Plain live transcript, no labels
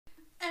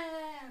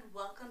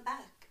welcome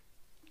back.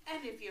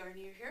 And if you are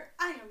new here,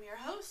 I am your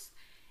host,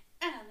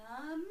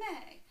 Anna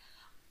May.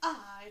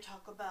 I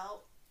talk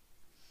about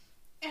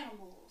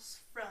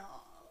animals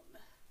from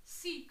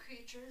sea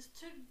creatures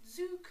to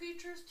zoo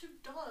creatures to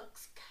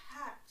dogs,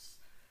 cats,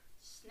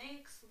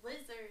 snakes,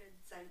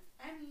 lizards, and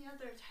any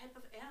other type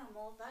of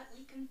animal that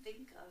we can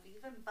think of,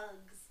 even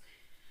bugs.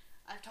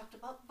 I've talked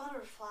about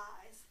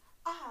butterflies.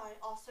 I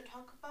also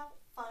talk about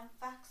fun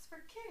facts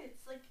for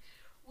kids, like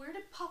where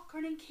did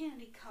popcorn and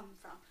candy come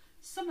from?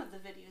 Some of the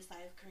videos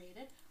I have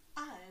created,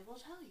 I will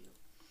tell you.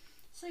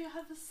 So you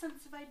have a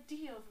sense of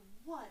idea of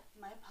what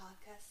my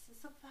podcast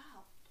is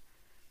about.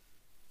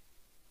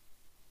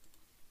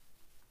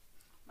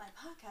 My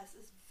podcast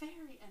is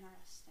very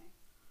interesting.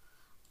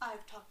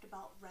 I've talked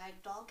about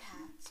ragdoll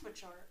cats,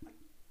 which are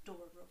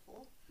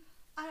adorable.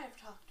 I have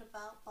talked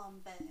about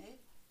Bombay,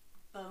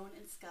 bone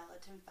and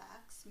skeleton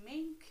facts,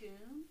 Maine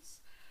Coons,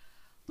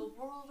 the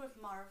world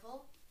of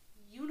Marvel,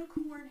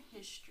 unicorn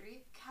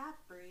history, cat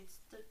breeds,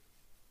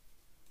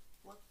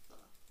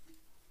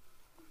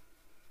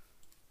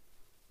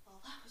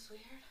 well, that was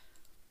weird.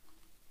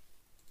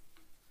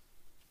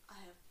 I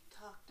have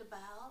talked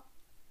about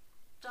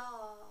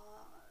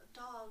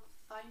dog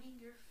finding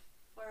your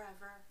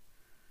forever,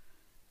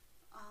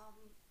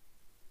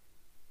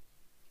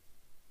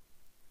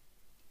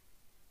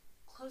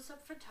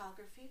 close-up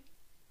photography,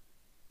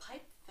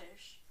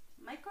 pipefish,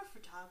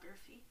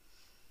 microphotography,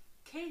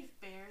 cave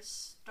bears,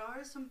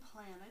 stars and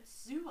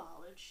planets,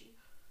 zoology,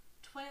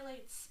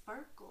 twilight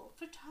sparkle,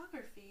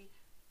 photography,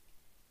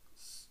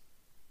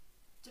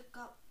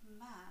 stick-up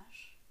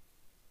mash,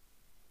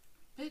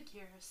 Big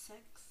Year 6,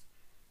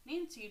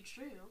 Nancy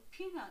Drew,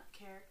 Peanut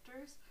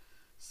characters,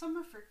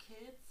 Summer for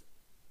Kids,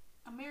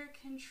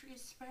 American Tree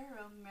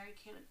Sparrow, Mary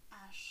Kate and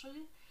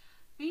Ashley,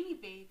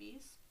 Beanie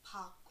Babies,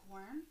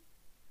 Popcorn,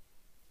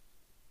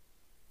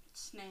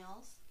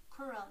 Snails,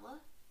 Corella,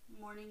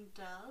 Morning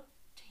Dove,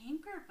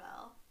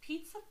 Tinkerbell,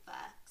 Pizza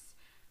Facts,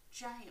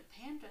 Giant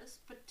Pandas,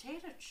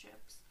 Potato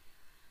Chips,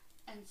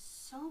 and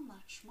so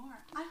much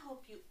more. I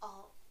hope you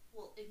all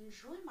will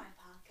enjoy my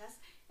podcast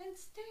and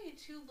stay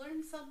to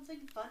learn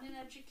something fun and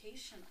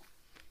educational.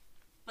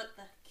 But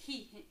the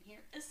key hint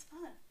here is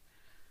fun.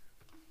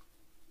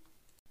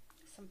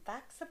 Some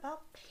facts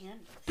about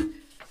pandas.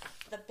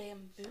 The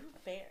bamboo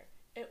bear.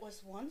 It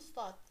was once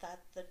thought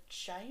that the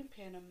giant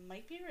panda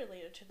might be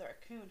related to the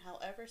raccoon.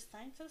 However,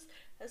 scientists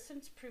have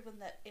since proven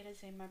that it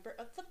is a member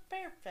of the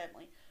bear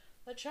family.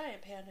 The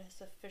giant panda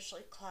is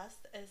officially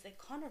classed as a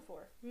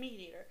carnivore, meat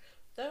eater,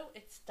 though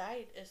its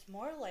diet is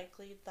more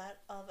likely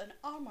that of an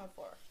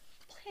omnivore,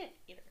 plant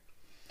eater.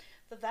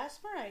 The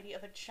vast variety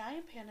of a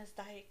giant panda's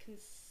diet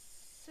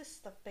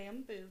consists of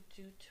bamboo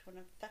due to an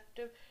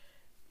effective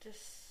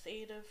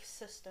digestive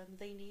system.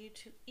 They need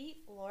to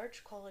eat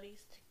large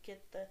quantities to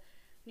get the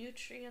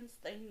nutrients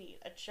they need.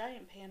 A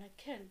giant panda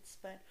can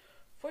spend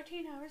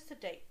 14 hours a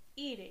day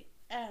eating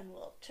and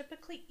will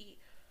typically eat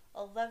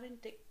 11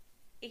 to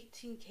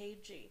 18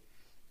 kg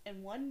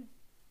in one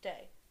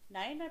day.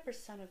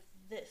 99% of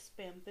this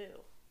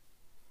bamboo.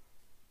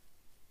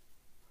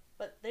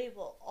 But they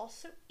will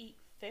also eat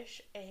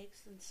fish,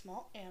 eggs, and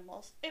small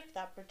animals if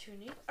the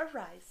opportunity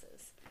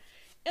arises.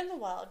 In the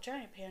wild,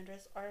 giant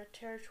pandas are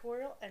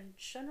territorial and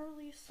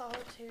generally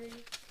solitary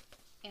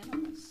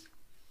animals.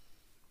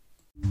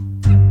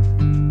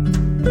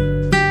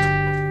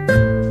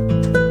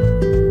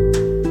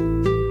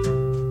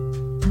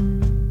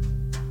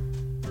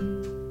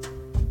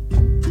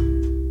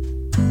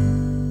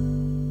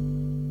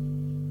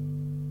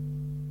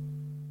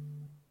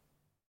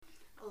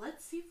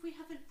 Let's see if we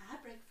have an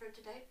ad break for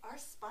today. Our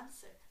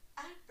sponsor.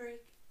 Ad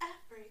break, ad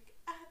break,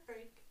 ad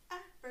break, ad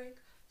break.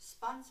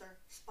 Sponsor,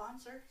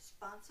 sponsor,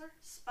 sponsor,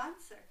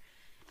 sponsor.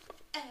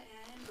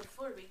 And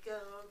before we go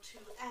to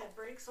ad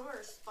breaks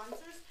or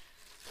sponsors,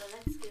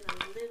 let's get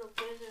a little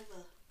bit of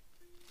a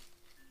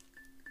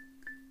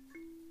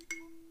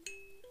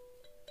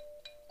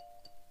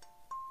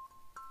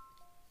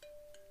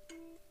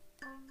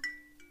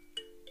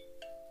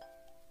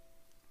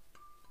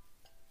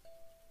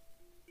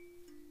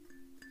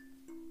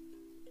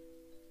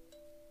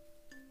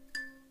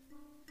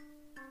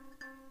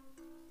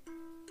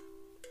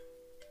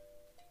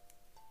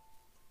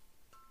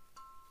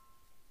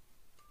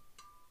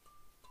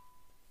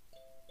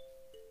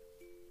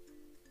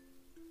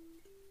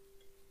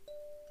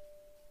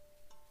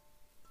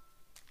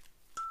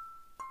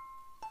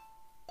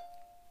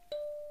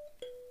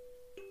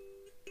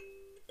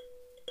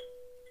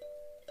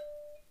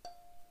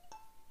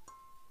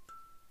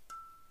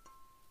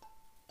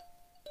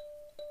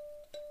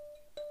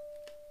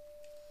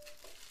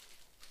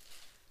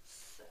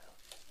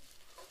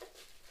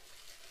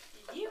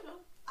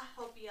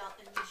y'all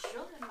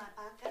enjoy my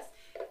podcast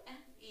and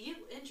you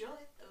enjoy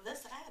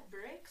this ad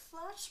break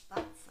 /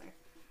 sponsor.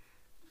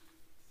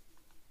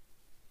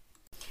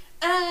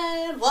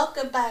 And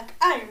welcome back.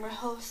 I am your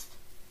host,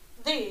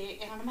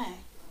 The Anime,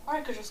 or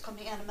you could just call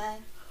me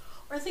Anime,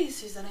 or The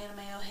Susan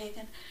Anime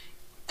O'Hagan.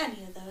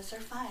 Any of those are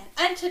fine.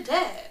 And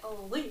today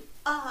we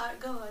are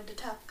going to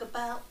talk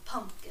about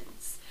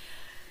pumpkins.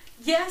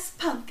 Yes,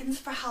 pumpkins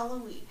for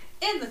Halloween.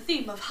 In the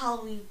theme of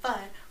Halloween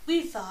fun,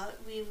 we thought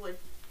we would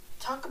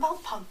talk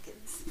about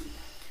pumpkins.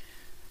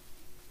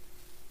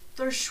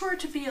 There's sure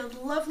to be a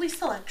lovely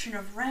selection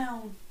of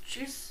round,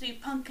 juicy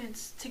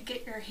pumpkins to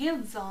get your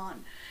hands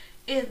on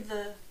in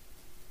the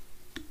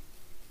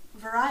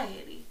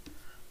variety.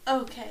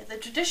 Okay, the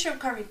tradition of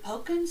carving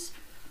pumpkins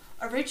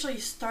originally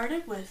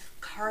started with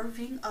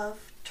carving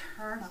of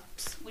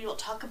turnips. We will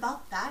talk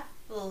about that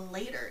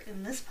later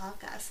in this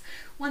podcast.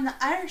 When the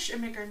Irish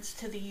immigrants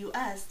to the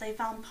US, they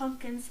found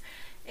pumpkins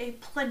a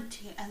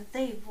plenty and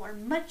they were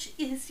much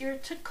easier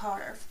to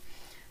carve.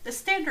 The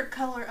standard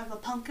color of a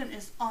pumpkin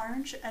is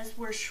orange, as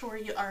we're sure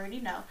you already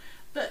know,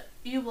 but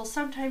you will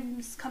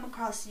sometimes come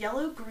across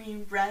yellow,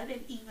 green, red,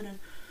 and even a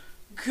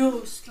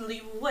ghostly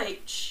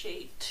white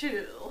shade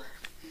too.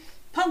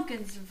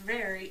 Pumpkins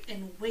vary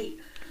in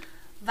weight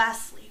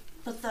vastly,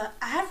 but the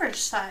average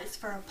size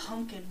for a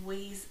pumpkin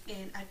weighs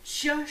in at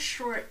just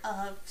short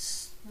of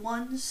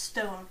 1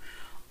 stone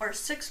or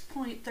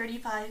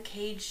 6.35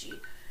 kg.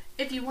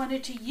 If you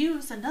wanted to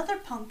use another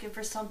pumpkin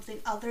for something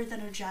other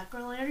than a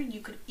jack-o'-lantern, you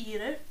could eat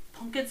it.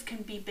 Pumpkins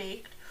can be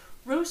baked,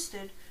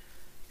 roasted,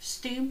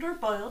 steamed, or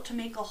boiled to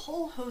make a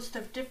whole host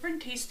of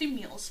different tasty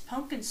meals.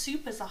 Pumpkin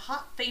soup is a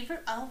hot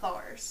favorite of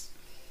ours,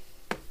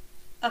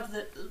 of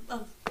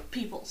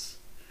people's.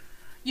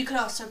 You could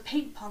also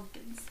paint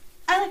pumpkins.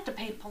 I like to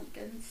paint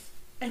pumpkins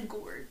and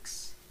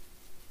gourds.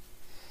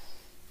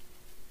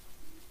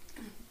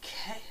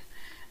 Okay.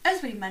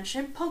 As we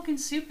mentioned, pumpkin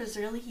soup is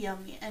really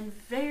yummy and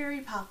very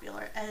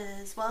popular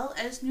as well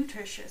as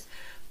nutritious.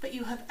 But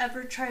you have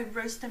ever tried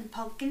roasting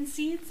pumpkin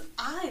seeds?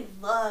 I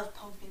love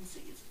pumpkin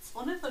seeds. It's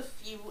one of the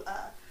few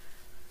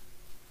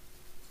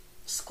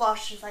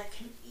squashes I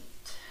can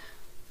eat.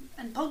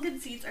 And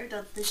pumpkin seeds are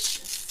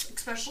delicious,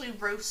 especially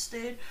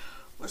roasted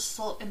with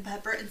salt and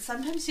pepper. And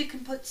sometimes you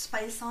can put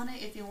spice on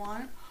it if you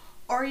want.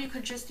 Or you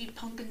could just eat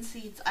pumpkin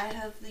seeds. I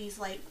have these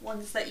like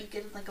ones that you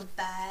get in like a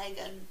bag,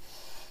 and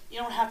you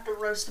don't have to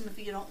roast them if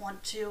you don't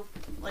want to.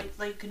 Like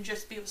they can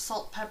just be with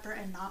salt, pepper,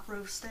 and not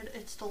roasted.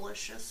 It's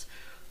delicious.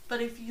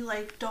 But if you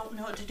like don't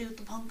know what to do with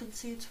the pumpkin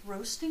seeds,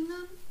 roasting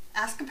them,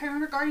 ask a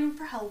parent or guardian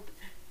for help.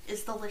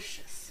 Is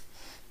delicious.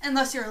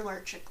 Unless you're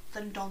allergic,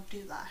 then don't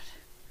do that.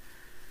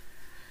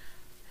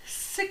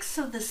 6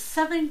 of the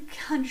 7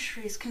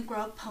 countries can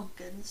grow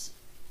pumpkins.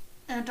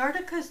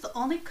 Antarctica is the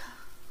only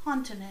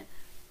continent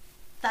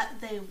that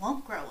they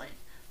won't grow in.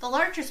 The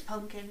largest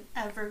pumpkin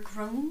ever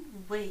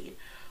grown weighed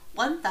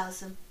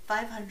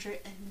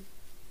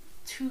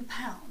 1,502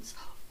 pounds,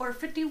 or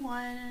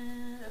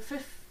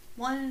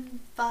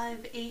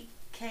 158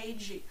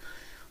 kg.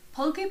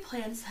 Pumpkin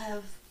plants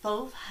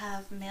both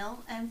have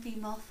male and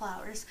female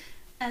flowers,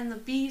 and the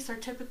bees are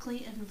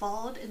typically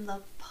involved in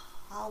the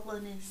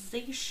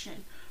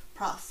pollination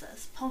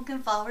process.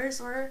 Pumpkin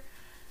flowers are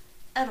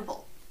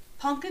edible.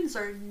 Pumpkins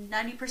are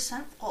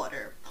 90%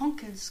 water.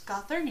 Pumpkins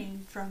got their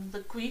name from the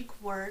Greek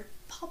word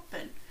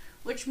pepon,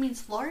 which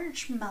means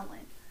large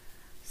melon.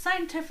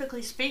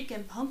 Scientifically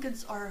speaking,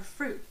 pumpkins are a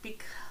fruit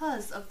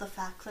because of the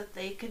fact that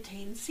they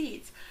contain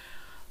seeds.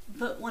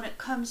 But when it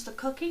comes to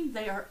cooking,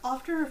 they are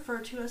often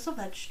referred to as a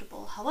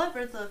vegetable.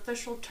 However, the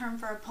official term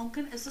for a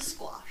pumpkin is a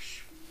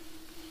squash.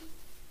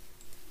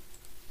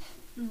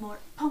 More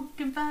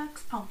pumpkin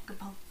facts, pumpkin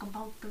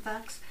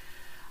facts.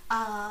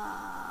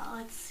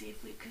 Let's see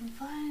if we can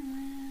find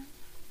them.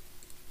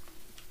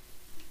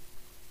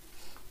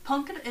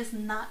 Pumpkin is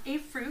not a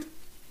fruit.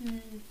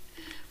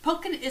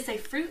 Pumpkin is a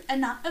fruit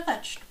and not a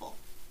vegetable.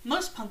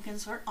 Most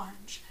pumpkins are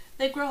orange.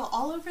 They grow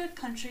all over the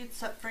country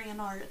except for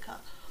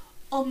Antarctica.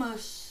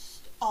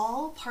 Almost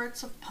all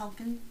parts of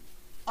pumpkin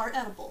are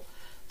edible.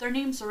 Their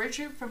names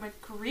originate from a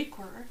Greek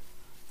word.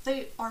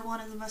 They are one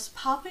of the most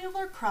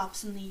popular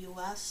crops in the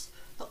US.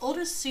 The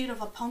oldest seed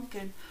of a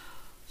pumpkin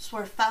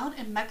were found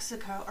in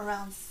Mexico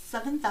around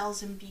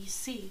 7000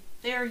 BC.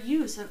 They are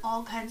used in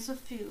all kinds of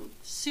food,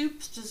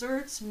 soups,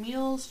 desserts,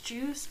 meals,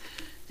 juice.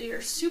 They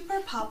are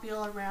super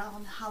popular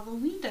around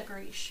Halloween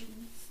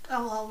decorations.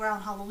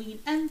 Around Halloween,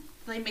 and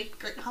they make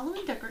great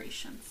Halloween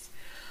decorations.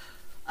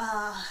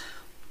 Let's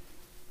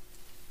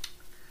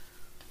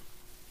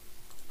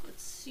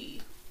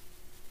see.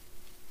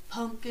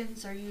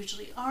 Pumpkins are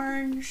usually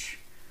orange.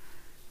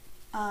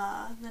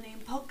 The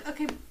name pumpkin.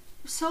 Okay.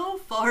 So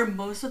far,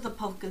 most of the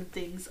pumpkin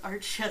things are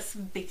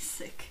just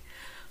basic.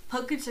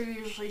 Pumpkins are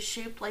usually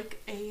shaped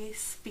like a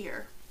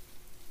spear.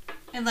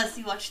 Unless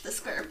you watch The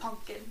Square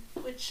Pumpkin,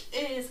 which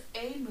is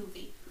a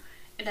movie.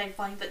 And I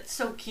find that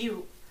so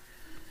cute.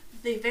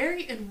 They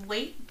vary in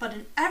weight, but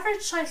an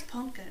average sized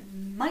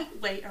pumpkin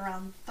might weigh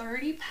around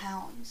 30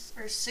 pounds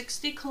or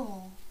 60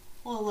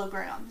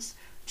 kilograms.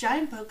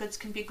 Giant pumpkins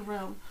can be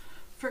grown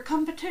for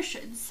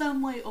competition.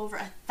 Some weigh over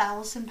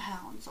 1,000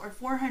 pounds or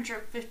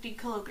 450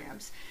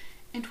 kilograms.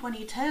 In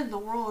 2010, the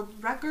world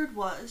record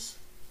was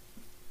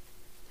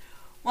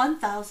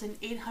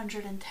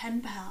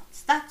 1,810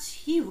 pounds. That's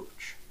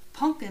huge.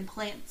 Pumpkin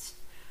plants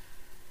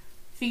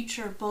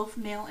feature both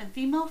male and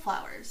female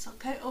flowers.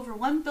 Okay, over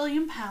 1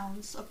 billion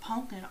pounds of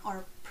pumpkin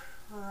are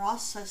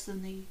processed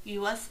in the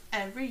US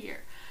every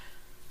year.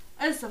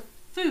 As a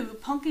food,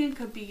 pumpkin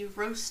could be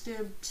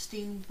roasted,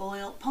 steamed,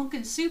 boiled.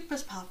 Pumpkin soup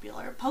is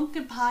popular.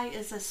 Pumpkin pie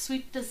is a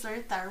sweet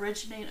dessert that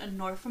originated in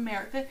North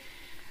America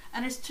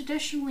and is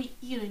traditionally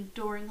eaten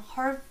during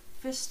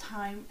harvest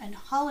time and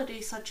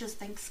holidays such as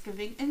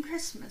Thanksgiving and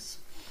Christmas.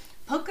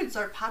 Pumpkins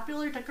are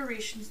popular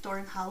decorations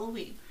during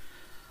Halloween.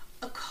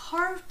 A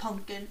carved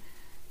pumpkin,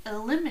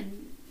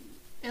 illuminated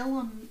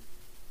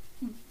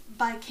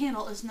by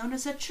candle, is known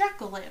as a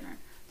jack-o'-lantern.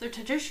 The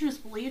tradition is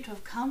believed to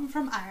have come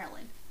from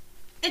Ireland.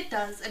 It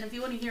does, and if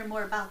you want to hear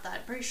more about that,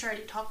 I'm pretty sure I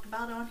already talked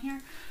about it on here,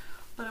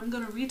 but I'm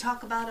going to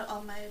re-talk about it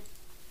on my,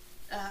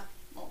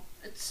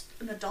 it's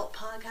an adult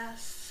podcast,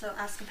 so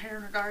Ask a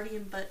Parent or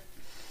Guardian, but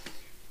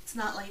it's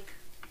not like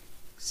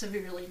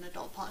severely an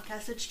adult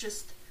podcast, it's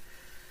just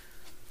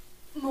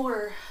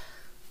more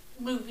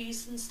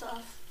movies and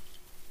stuff.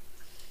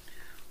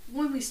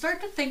 When we start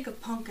to think of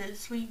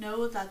pumpkins, we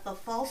know that the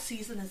fall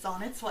season is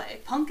on its way.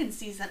 Pumpkin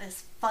season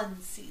is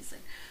fun season.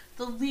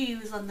 The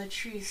leaves on the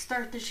trees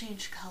start to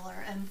change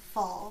color and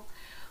fall.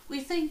 We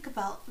think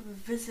about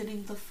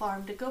visiting the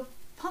farm to go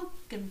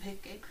pumpkin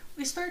picking.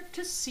 We start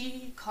to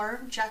see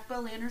carved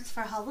jack-o'-lanterns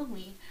for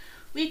Halloween.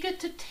 We get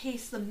to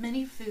taste the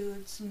many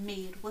foods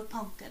made with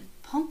pumpkin.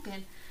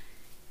 Pumpkin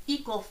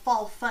equal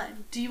fall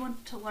fun. Do you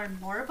want to learn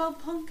more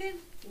about pumpkin?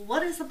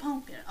 What is a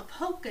pumpkin? A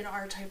pumpkin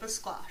are a type of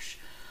squash.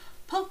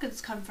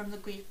 Pumpkins come from the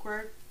Greek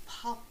word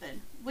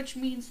pepon, which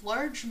means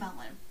large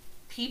melon.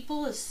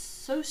 People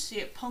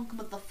associate pumpkin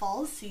with the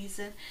fall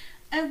season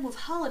and with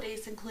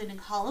holidays including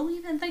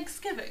Halloween and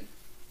Thanksgiving.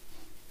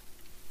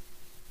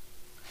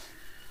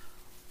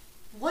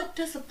 What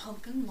does a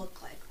pumpkin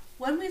look like?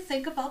 When we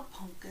think about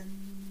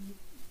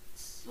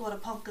pumpkins, what a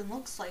pumpkin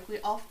looks like,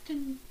 we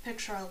often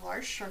picture a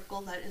large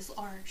circle that is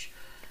orange,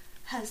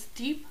 has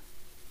deep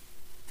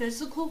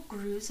physical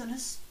grooves and a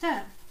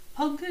stem.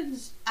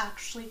 Pumpkins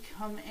actually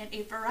come in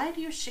a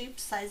variety of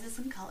shapes, sizes,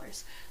 and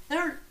colors. They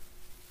aren't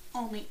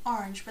only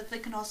orange, but they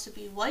can also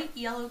be white,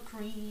 yellow,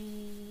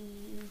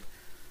 green,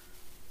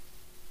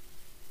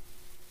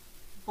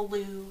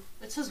 blue.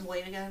 It says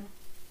white again.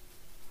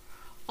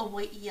 A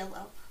white,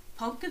 yellow.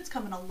 Pumpkins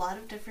come in a lot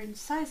of different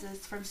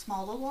sizes, from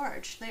small to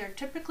large. They are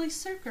typically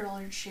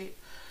circular in shape,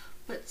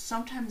 but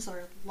sometimes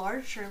are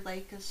larger,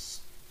 like a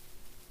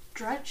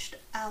stretched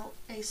out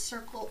a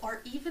circle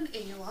or even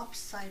a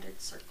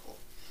lopsided circle.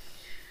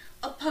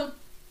 A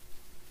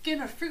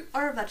pumpkin, a fruit,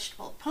 or a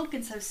vegetable.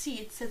 Pumpkins have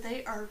seeds, so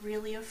they are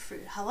really a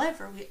fruit.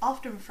 However, we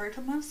often refer to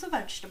them as a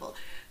vegetable.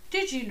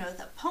 Did you know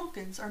that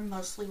pumpkins are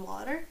mostly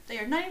water? They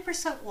are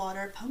 90%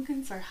 water.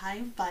 Pumpkins are high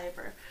in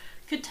fiber.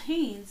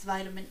 Contains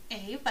vitamin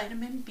A,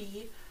 vitamin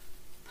B,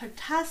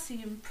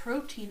 potassium,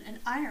 protein, and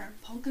iron.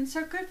 Pumpkins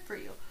are good for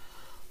you.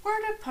 Where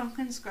do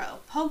pumpkins grow?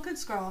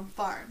 Pumpkins grow on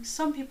farms.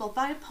 Some people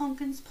buy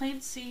pumpkins,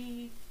 plants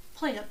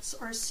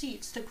or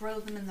seeds to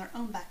grow them in their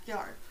own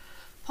backyard.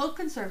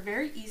 Pumpkins are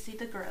very easy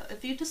to grow.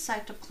 If you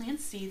decide to plant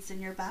seeds in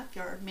your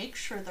backyard, make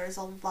sure there's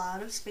a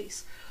lot of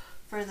space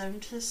for them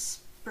to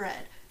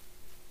spread.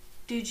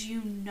 Did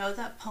you know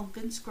that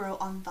pumpkins grow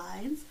on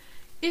vines?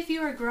 If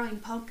you are growing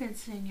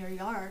pumpkins in your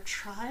yard,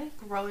 try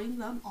growing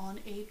them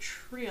on a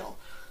tree.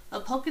 The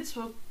pumpkins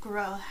will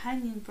grow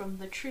hanging from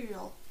the tree.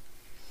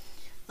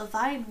 The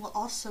vine will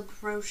also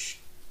grow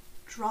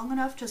strong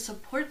enough to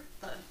support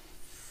the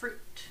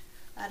fruit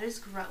that is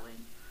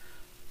growing.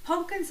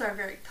 Pumpkins are a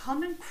very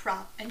common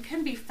crop and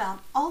can be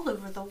found all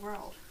over the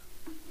world.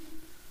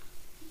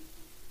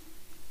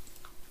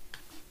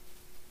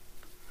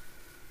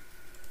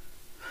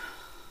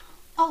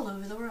 All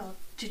over the world.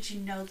 Did you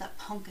know that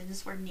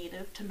pumpkins were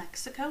native to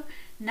Mexico?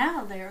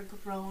 Now they are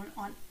grown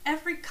on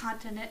every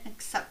continent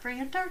except for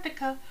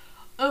Antarctica.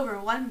 Over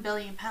 1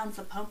 billion pounds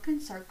of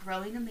pumpkins are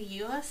growing in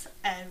the US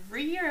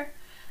every year.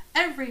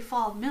 Every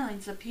fall,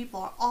 millions of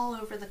people all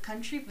over the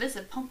country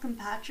visit pumpkin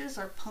patches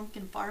or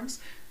pumpkin farms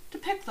to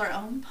pick their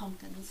own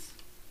pumpkins.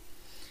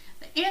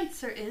 The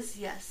answer is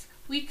yes.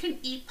 We can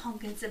eat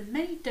pumpkins in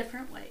many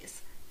different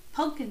ways.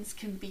 Pumpkins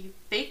can be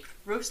baked,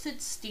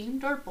 roasted,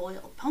 steamed, or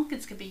boiled.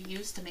 Pumpkins can be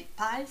used to make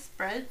pies,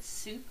 bread,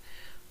 soup,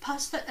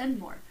 pasta, and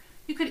more.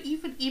 You could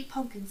even eat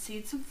pumpkin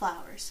seeds and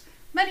flowers.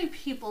 Many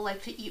people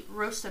like to eat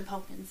roasted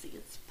pumpkin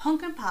seeds.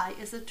 Pumpkin pie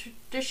is a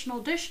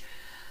traditional dish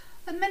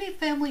that many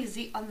families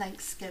eat on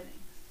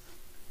Thanksgiving.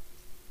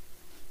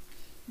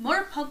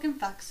 More pumpkin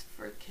facts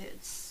for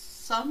kids.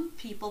 Some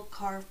people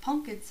carve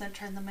pumpkins and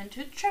turn them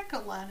into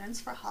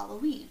jack-o'-lanterns for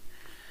Halloween.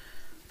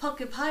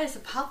 Pumpkin pie is a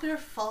popular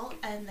fall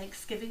and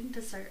Thanksgiving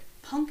dessert.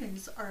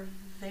 Pumpkins are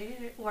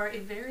a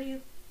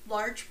very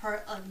large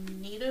part of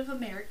Native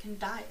American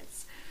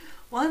diets.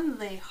 When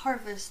they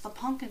harvest the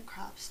pumpkin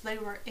crops, they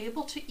were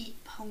able to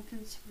eat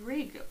pumpkins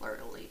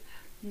regularly.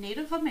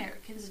 Native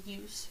Americans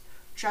used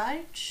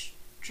dried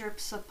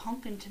strips of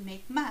pumpkin to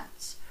make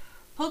mats.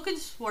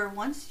 Pumpkins were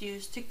once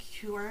used to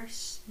cure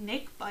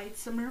snake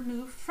bites and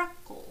remove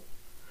freckles.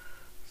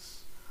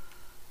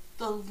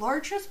 The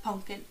largest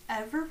pumpkin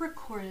ever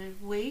recorded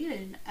weighed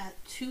in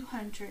at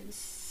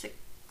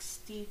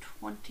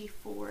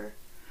 260.24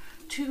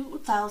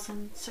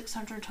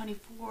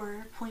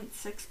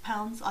 2,624.6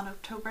 pounds on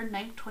October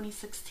 9th,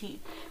 2016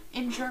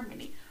 in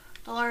Germany.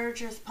 The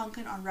largest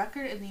pumpkin on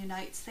record in the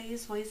United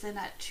States weighs in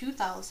at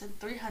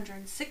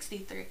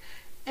 2,363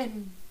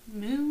 in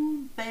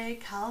Moon Bay,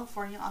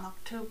 California on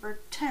October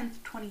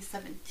 10th,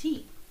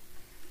 2017.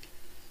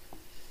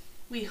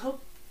 We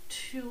hope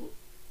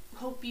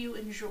you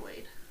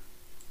enjoyed.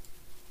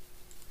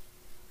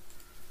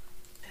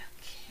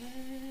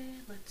 Okay,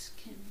 let's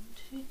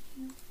continue.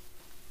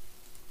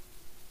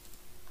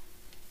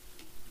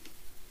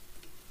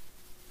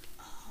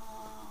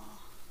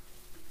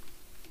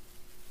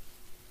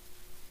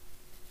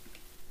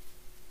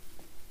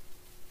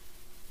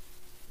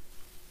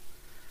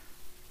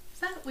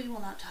 That we will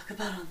not talk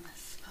about on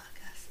this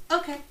podcast.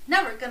 Okay,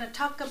 now we're going to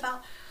talk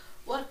about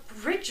what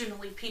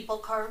originally people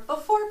carved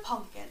before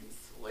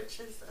pumpkins, which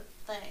is a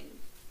thing.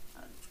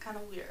 It's kind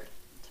of weird,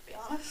 to be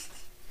honest.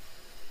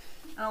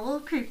 And a little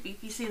creepy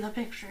if you see the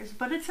pictures,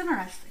 but it's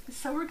interesting,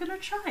 so we're going to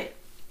try it.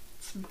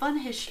 Some fun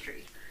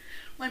history.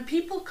 When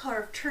people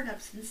carved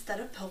turnips instead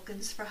of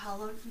pumpkins for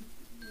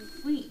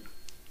Halloween.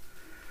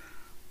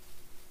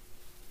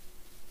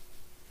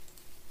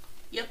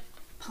 Yep.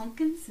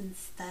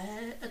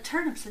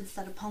 Turnips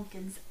instead of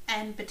pumpkins,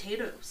 and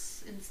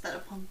potatoes instead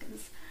of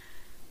pumpkins.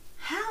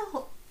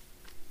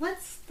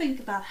 Let's think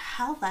about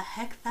how the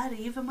heck that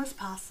even was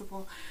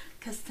possible,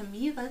 because to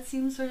me that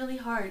seems really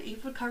hard.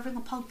 Even carving a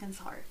pumpkin's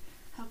hard.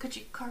 How could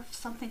you carve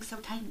something so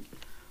tiny?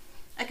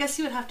 I guess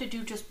you would have to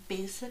do just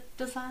basic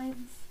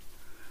designs.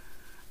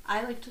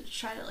 I like to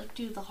try to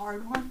do the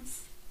hard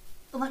ones.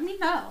 Let me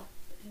know.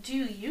 Do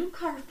you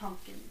carve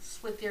pumpkins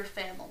with your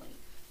family?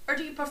 Or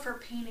do you prefer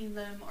painting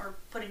them or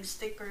putting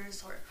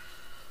stickers or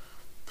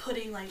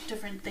putting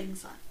different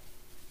things on?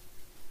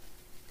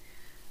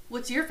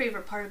 What's your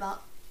favorite part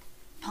about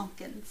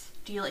pumpkins?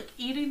 Do you like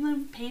eating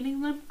them,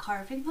 painting them,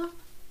 carving them?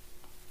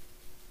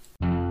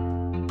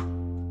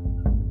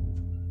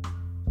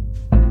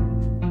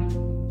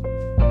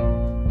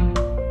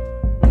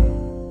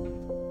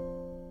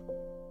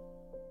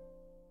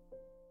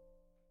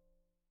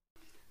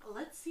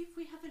 Let's see if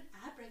we have an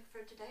ad break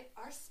for today.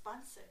 Our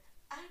sponsor.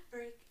 Ad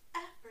break,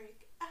 ad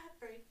break, ad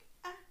break,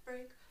 ad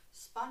break.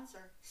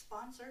 Sponsor,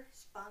 sponsor,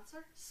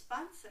 sponsor,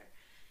 sponsor.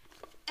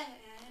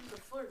 And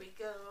before we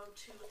go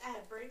to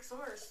ad breaks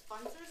or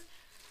sponsors,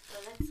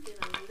 let's get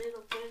a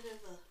little bit of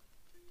a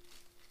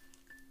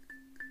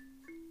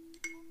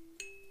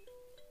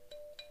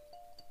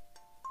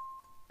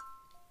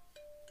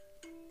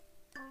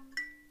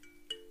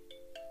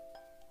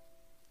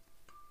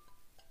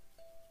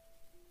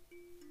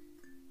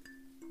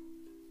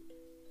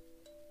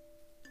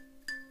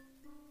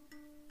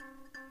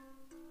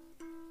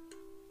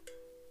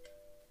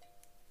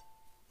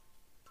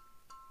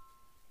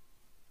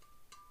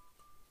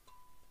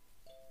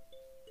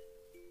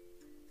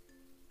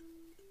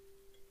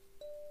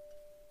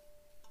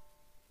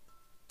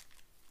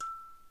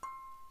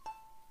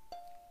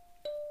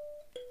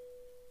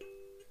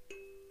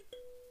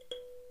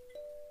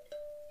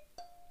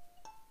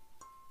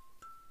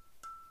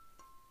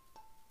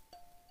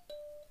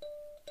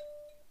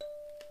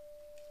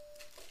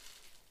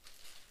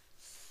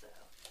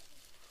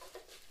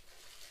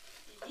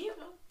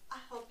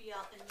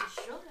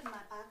enjoy my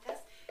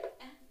podcast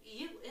and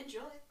you enjoy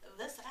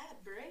this ad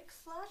break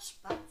 /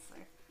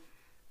 sponsor.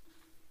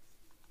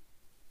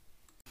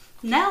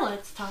 Now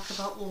let's talk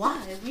about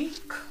why we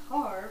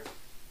carve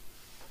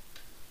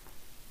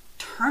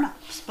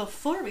turnips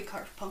before we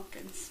carve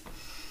pumpkins.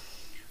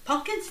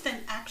 Pumpkins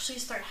didn't actually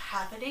start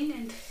happening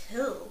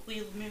until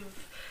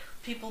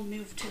people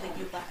moved to the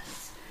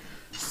US.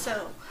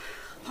 So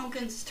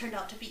pumpkins turned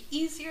out to be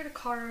easier to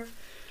carve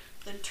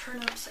than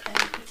turnips and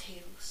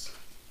potatoes.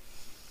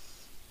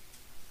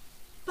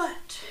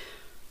 But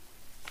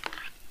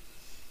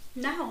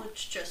now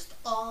it's just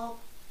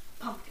all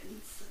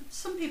pumpkins.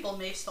 Some people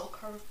may still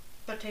carve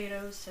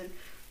potatoes and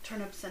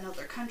turnips in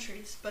other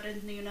countries, but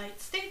in the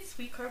United States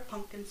we carve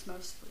pumpkins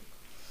mostly.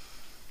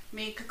 I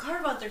mean, you could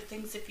carve other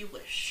things if you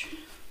wish.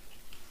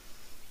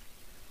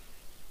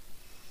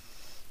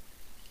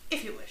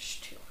 If you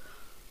wish to.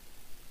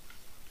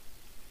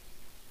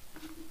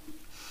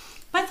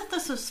 But I thought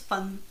this was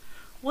fun.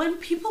 When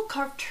people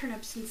carved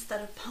turnips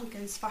instead of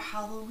pumpkins for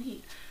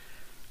Halloween,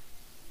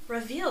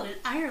 revealed in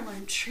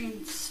Ireland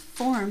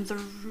transformed the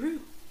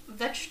root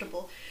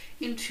vegetable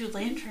into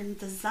lantern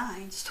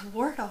designs to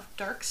ward off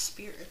dark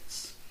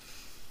spirits.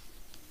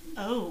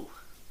 Oh,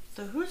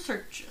 those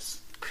are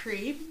just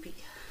creepy.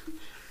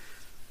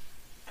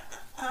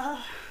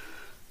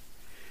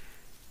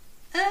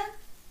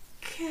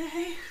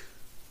 Okay.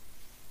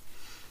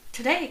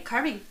 Today,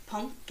 carving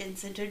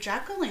pumpkins into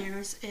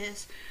jack-o'-lanterns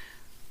is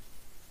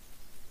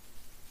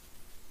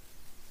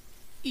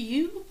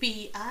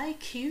ubiquitous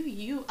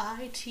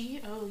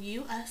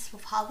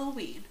with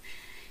Halloween.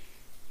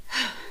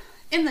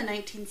 In the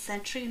 19th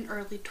century and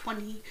early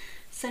 20th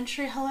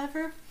century,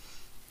 however,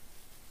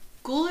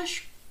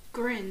 ghoulish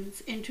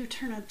grins into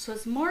turnips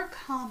was more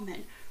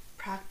common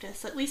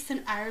practice, at least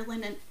in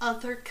Ireland and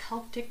other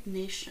Celtic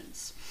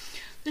nations.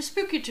 The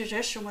spooky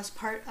tradition was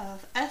part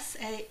of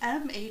Samhain,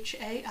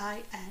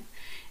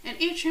 an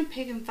ancient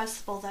pagan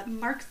festival that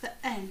marked the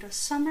end of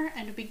summer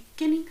and the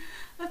beginning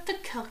of the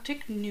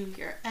Celtic New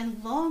Year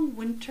and long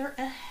winter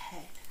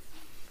ahead.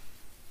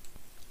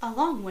 A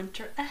long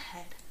winter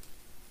ahead.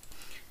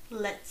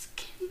 Let's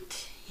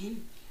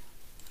continue.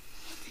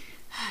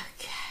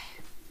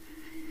 Okay.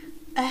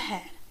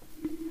 Ahead.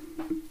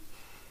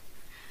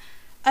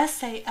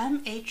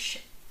 Samhain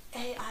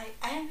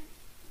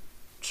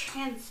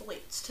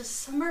translates to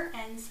summer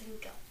ends in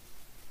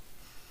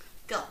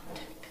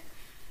Celtic.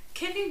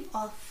 Kicking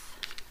off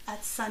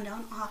at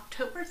sundown on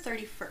October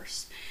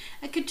 31st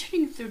and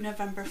continuing through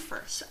November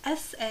 1st,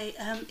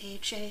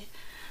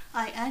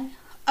 Samhain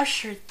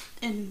ushered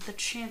in the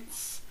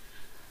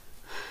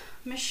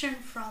transmission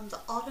from the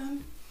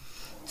autumn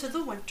to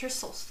the winter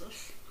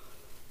solstice.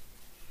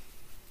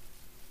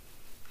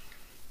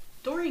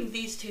 During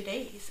these 2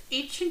 days,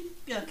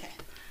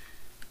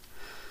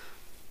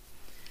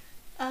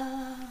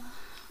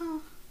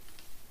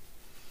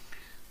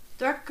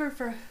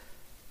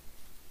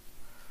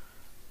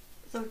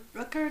 the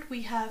record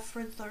we have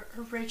for the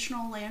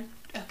original land.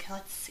 Okay,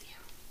 let's see.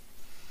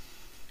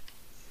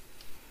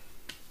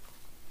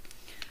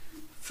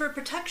 For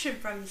protection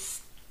from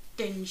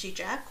Stingy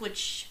Jack,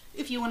 which,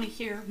 if you want to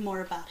hear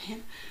more about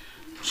him,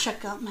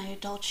 check out my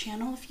adult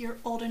channel if you're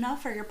old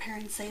enough or your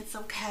parents say it's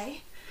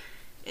okay.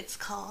 It's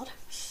called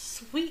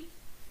Sweetie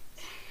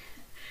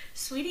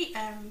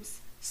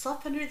M's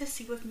Slept Under the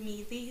Sea with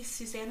Me, the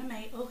Susanna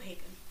May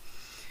O'Hagan.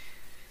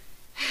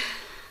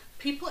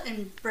 People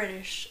in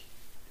British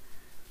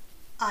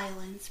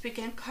islands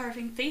began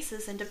carving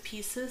faces into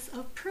pieces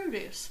of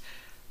produce,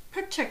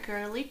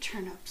 particularly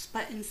turnips,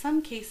 but in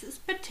some cases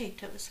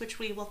potatoes, which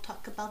we will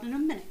talk about in a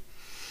minute.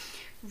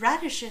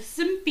 Radishes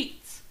and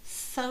beets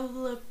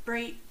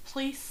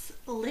place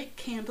lit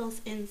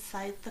candles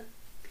inside the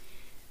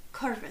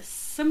carvings,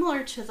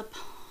 similar to the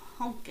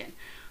pumpkin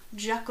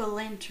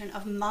jack-o'-lantern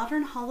of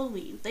modern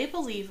Halloween. They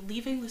believe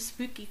leaving the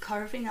spooky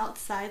carving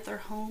outside their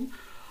home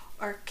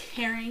or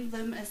carrying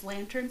them as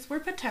lanterns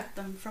would protect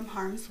them from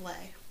harm's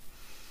way,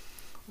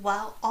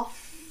 while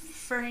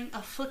offering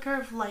a flicker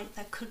of light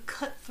that could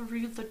cut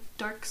through the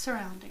dark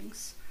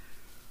surroundings.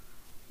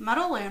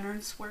 Metal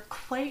lanterns were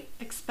quite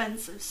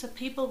expensive, so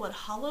people would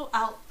hollow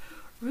out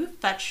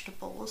root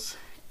vegetables,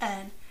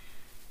 and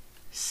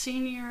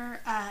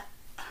senior at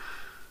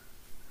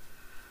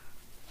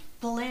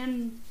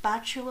Bland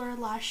Bachelor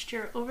last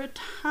year. Over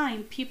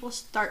time, people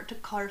start to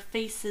carve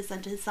faces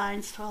and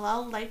designs to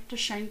allow light to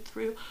shine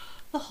through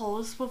the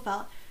holes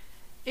without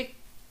it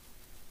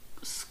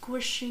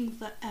squishing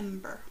the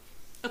ember.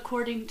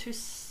 According to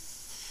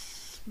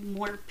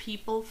more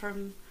people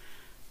from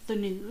the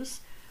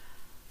news,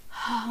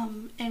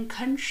 in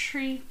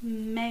country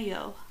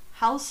Mayo,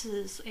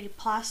 houses a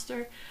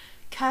plaster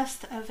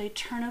cast of a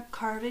turnip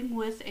carving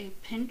with a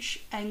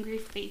pinched, angry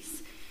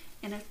face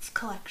in its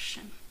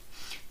collection.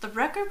 The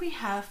record we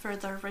have for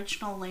the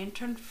original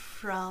lantern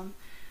from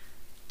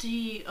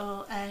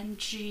DONGEGAL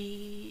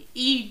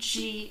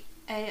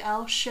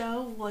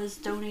show was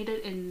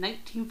donated in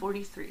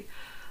 1943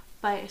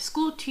 by a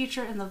school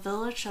teacher in the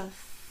village of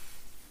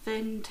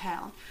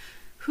Fintown,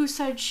 who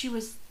said she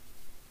was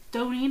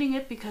donating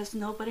it because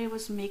nobody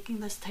was making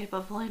this type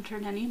of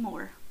lantern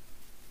anymore.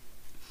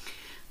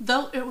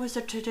 Though it was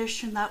a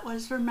tradition that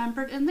was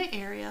remembered in the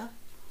area,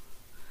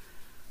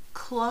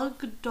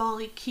 Clug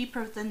Dolly,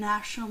 keeper of the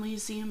National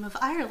Museum of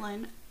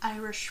Ireland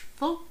Irish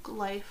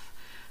Folklife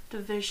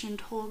Division,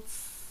 told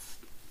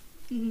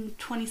in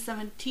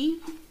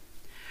 2017,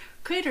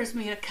 creators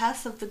made a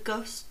cast of the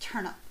ghost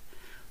turnip,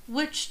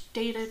 which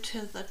dated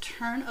to the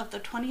turn of the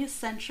 20th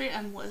century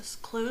and was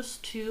close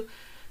to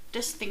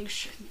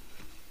distinction.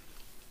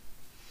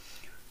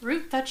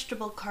 Root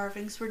vegetable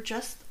carvings were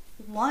just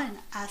one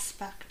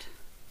aspect.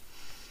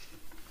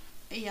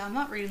 Yeah, I'm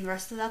not reading the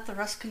rest of that. The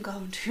rest can go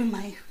into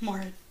my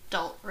more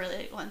adult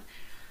related one.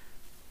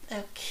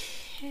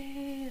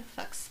 Okay,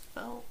 effects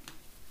spell.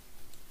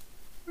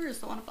 Where's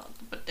the one about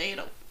the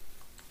potato?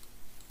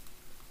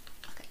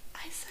 Okay,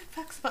 I said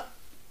facts about.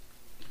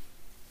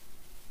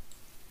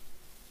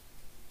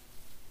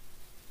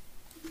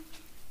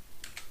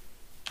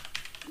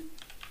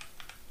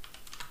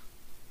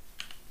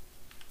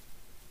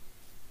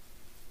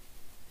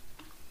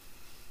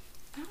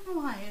 I don't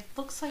know why. It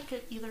looks like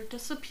it either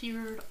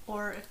disappeared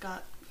or it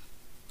got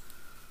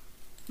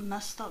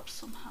messed up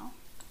somehow.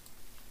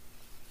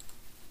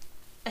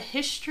 A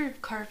history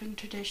of carving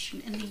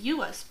tradition. In the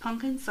US,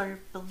 pumpkins are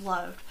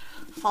beloved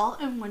fall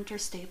and winter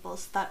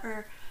staples that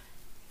are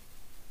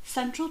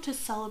central to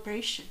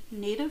celebration.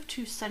 Native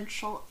to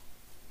Central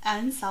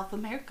and South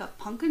America,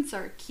 pumpkins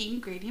are a key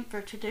ingredient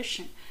for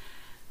tradition.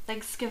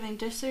 Thanksgiving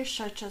dishes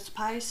such as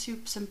pies,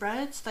 soups, and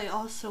breads, they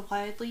also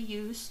widely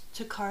used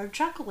to carve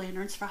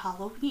jack-o'-lanterns for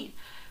Halloween,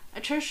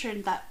 a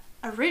tradition that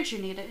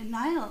originated in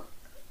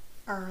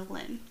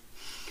Ireland,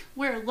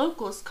 where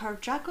locals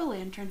carved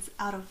jack-o'-lanterns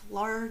out of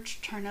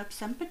large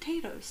turnips and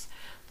potatoes.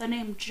 The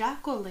name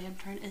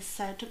jack-o'-lantern is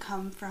said to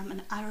come from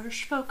an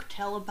Irish folk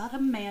tale about a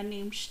man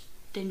named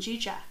Dingy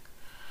Jack.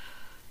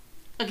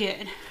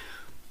 Again,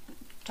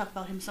 talk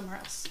about him somewhere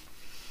else.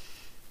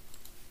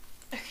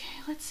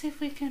 Okay, let's see if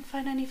we can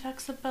find any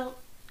facts about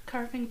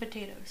carving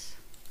potatoes.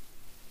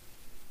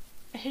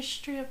 A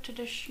history of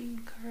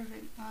tradition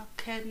carving.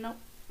 Okay, nope.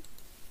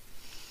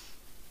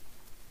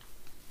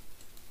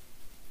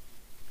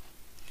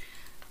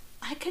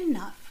 I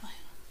cannot find.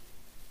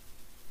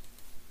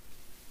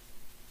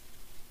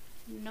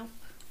 Nope.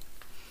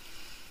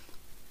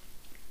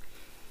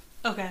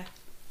 Okay,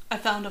 I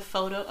found a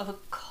photo of a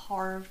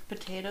carved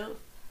potato.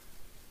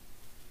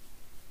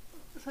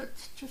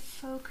 That's just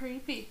so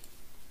creepy.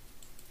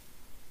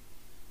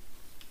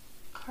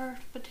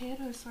 Carved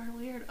potatoes are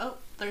weird. Oh,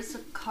 there's a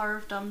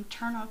carved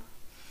turnip.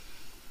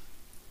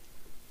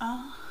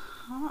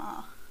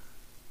 Uh-huh.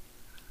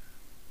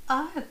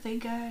 I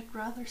think I'd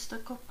rather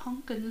stick with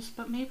pumpkins,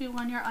 but maybe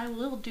one year I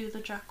will do the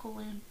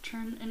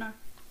jack-o'-lantern in a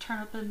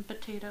turnip and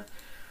potato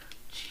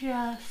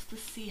just to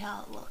see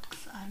how it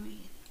looks. I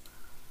mean,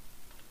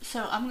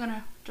 so I'm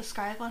gonna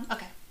describe one.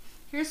 Okay,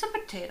 here's a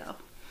potato,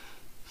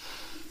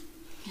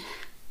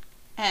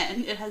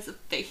 and it has a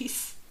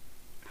face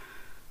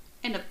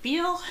and a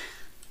peel.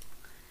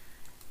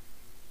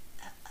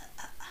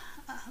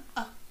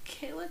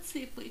 Okay, let's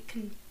see if we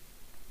can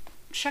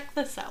check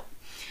this out.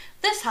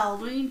 This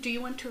Halloween, do you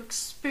want to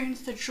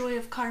experience the joy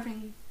of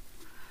pumpkin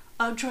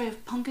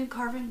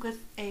carving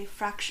with a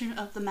fraction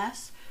of the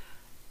mess?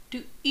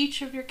 Do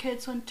each of your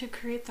kids want to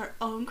create their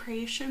own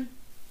creation,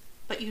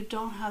 but you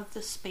don't have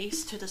the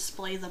space to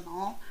display them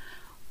all?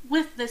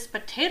 With this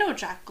potato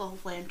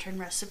jack-o'-lantern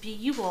recipe,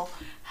 you will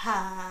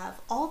have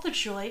all the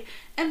joy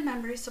and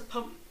memories of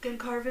pumpkin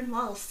carving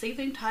while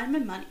saving time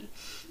and money.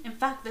 In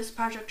fact, this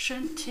project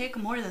shouldn't take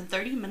more than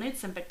 30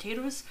 minutes, and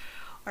potatoes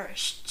are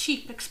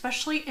cheap,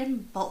 especially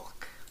in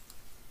bulk.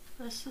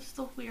 This is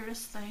the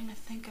weirdest thing I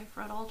think I've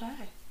read all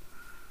day.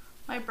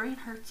 My brain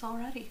hurts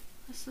already.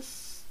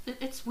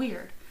 It's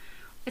weird.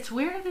 It's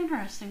weird and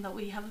interesting that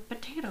we have a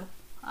potato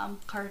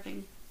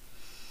carving.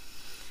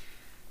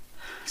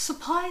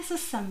 Supplies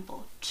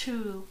assembled.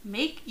 To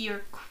make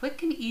your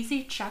quick and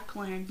easy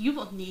jack-o'-lantern, you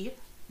will need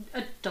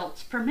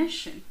adult's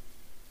permission.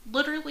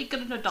 Literally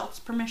get an adult's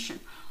permission.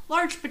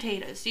 Large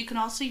potatoes. You can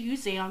also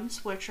use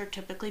yams, which are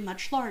typically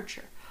much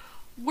larger.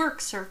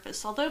 Work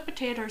surface. Although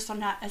potatoes are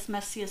not as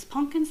messy as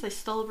pumpkins, they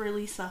still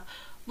release a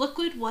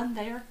liquid when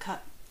they are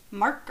cut.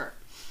 Marker.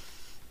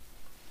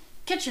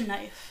 Kitchen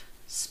knife.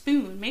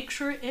 Spoon. Make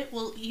sure it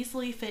will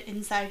easily fit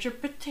inside your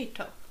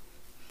potato.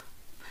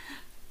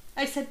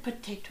 I said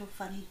potato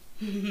funny.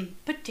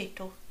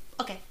 Potato.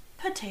 Okay,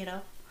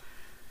 potato.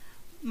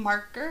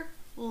 Marker.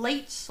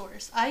 Light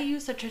source. They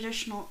use a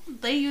traditional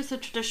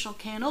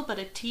candle, but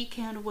a tea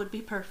candle would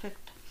be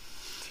perfect.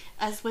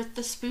 As with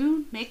the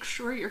spoon, make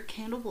sure your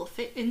candle will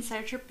fit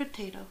inside your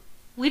potato.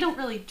 We don't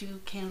really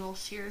do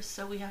candles here,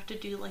 so we have to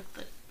do like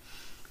the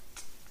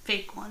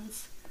fake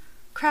ones.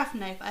 Craft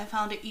knife. I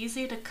found it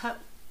easy to cut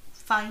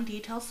fine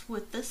details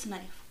with this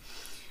knife.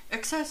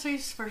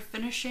 Accessories for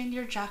finishing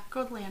your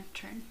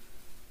jack-o'-lantern.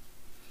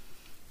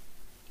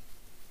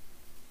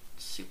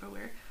 Super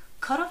weird.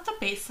 Cut off the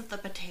base of the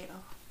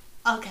potato.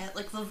 Okay,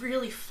 like the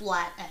really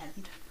flat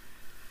end.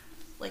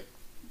 Like,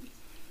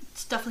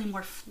 it's definitely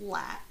more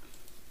flat.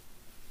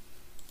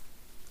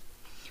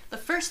 The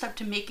first step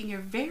to making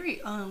your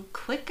very own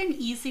quick and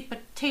easy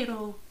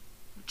potato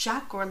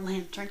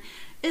jack-o'-lantern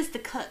is to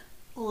cut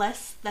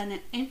less than an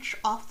inch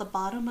off the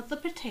bottom of the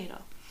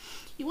potato.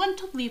 You want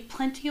to leave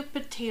plenty of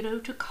potato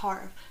to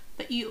carve,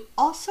 but you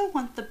also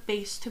want the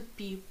base to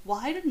be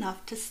wide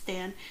enough to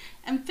stand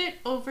and fit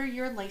over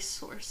your light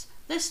source.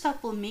 This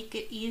step will make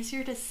it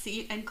easier to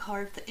see and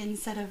carve the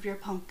inside of your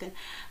pumpkin,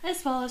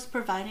 as well as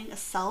providing a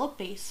solid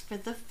base for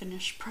the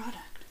finished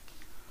product.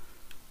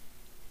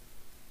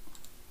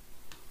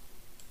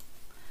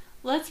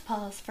 Let's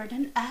pause for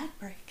an ad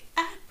break.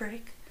 Ad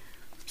break.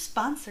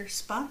 Sponsor,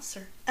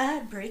 sponsor.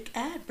 Ad break,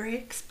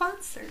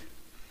 sponsor.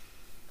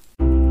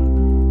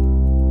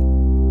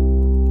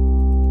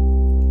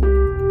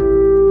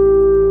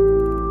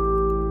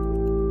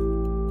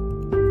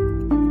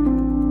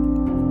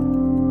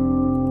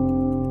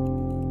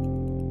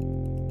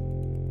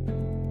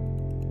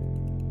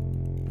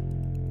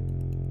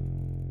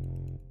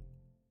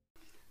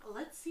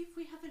 Let's see if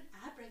we have an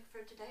ad break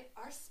for today.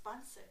 Our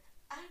sponsor.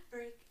 Ad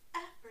break,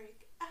 ad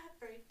break, ad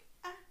break,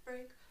 ad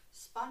break.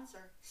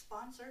 Sponsor,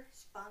 sponsor,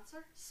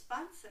 sponsor,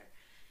 sponsor.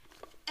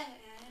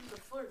 And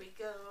before we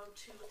go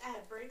to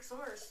ad breaks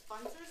or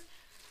sponsors,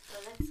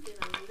 let's get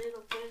a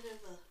little bit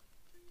of a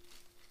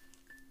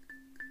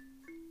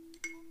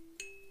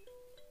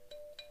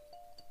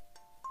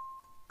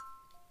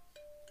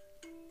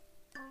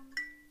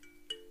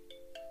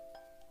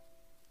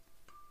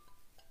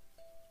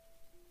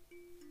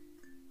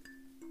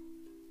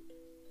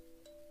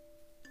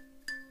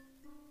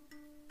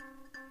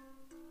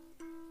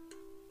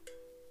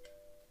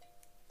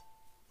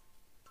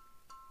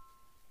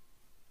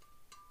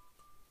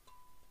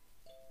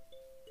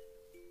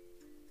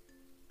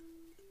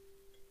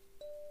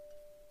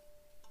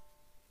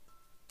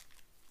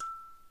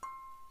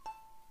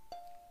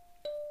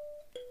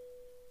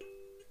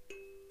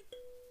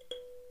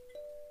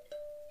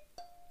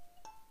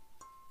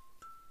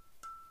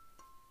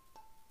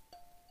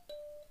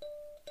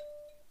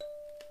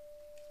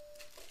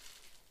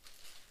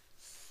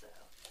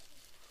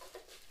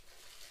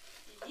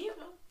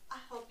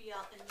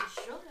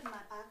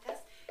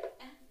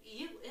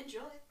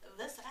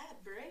this ad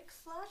break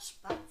 /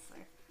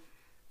 sponsor.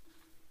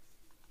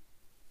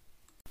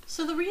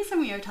 So the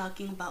reason we are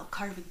talking about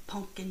carving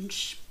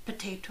pumpkins,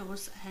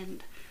 potatoes,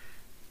 and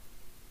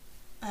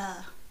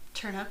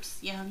turnips,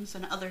 yams,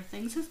 and other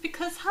things is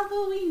because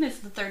Halloween is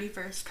the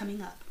 31st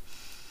coming up.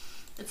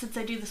 And since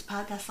I do this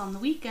podcast on the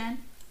weekend,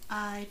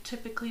 I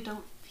typically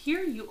don't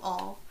hear you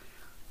all.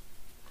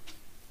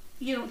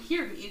 You don't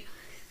hear me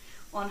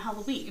on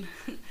Halloween.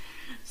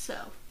 So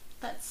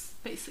that's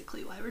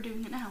basically why we're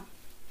doing it now.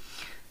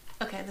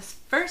 Okay, this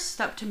first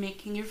step to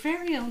making your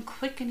very own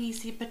quick and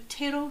easy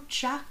potato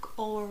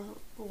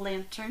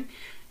jack-o'-lantern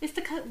is to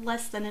cut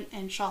less than an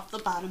inch off the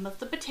bottom of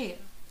the potato.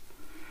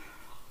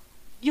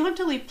 You want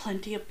to leave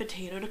plenty of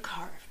potato to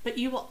carve, but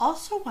you will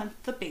also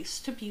want the base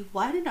to be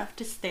wide enough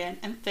to stand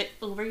and fit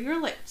over your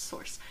light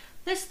source.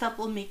 This step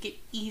will make it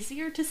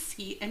easier to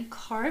see and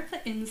carve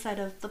the inside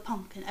of the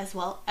pumpkin, as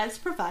well as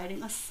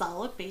providing a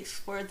solid base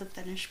for the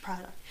finished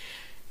product.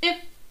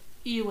 If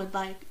you would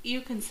like,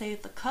 you can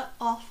save the cut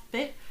off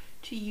bit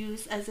to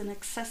use as an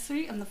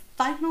accessory in the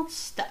final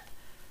step.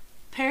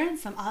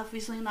 Parents, I'm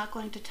obviously not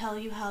going to tell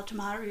you how to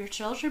model your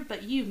children,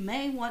 but you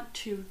may want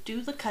to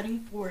do the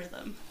cutting for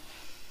them.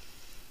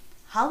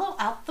 Hollow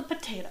out the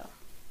potato.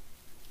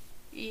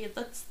 Yeah,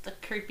 that's the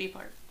creepy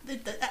part.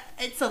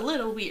 It's a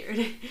little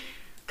weird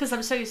because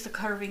I'm so used to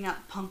carving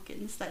out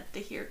pumpkins that to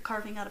hear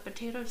carving out a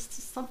potato is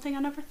just something I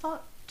never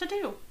thought to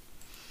do.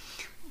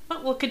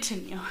 But we'll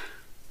continue.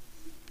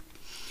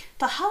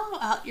 To hollow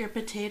out your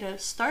potato,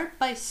 start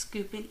by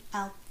scooping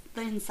out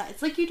the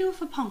insides like you do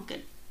with a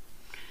pumpkin.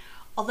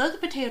 Although the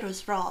potato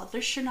is raw,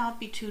 this should not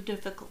be too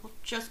difficult.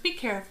 Just be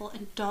careful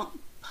and don't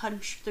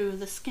punch through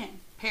the skin.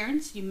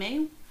 Parents, you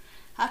may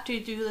have to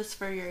do this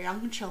for your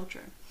young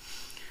children.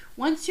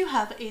 Once you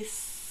have a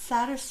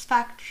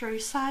satisfactory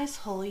size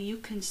hole, you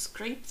can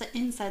scrape the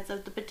insides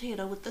of the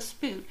potato with a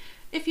spoon.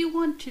 If you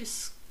want to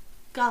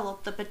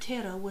scallop the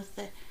potato with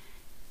the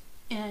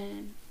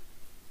INTRICATE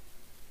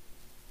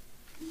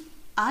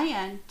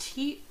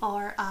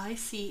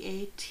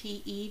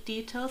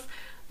details,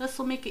 this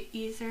will make it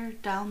easier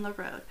down the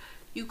road.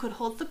 You could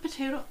hold the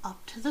potato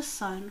up to the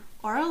sun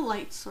or a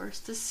light source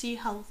to see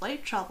how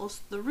light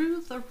travels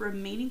through the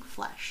remaining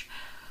flesh.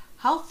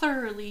 How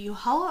thoroughly you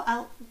hollow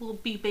out will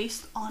be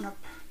based on a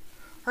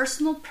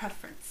personal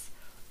preference.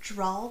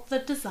 Draw the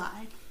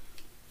design.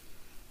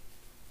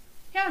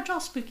 Yeah, draw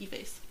a spooky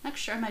face.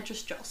 Next year I might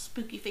just draw a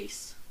spooky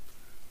face.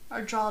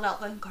 Or draw it out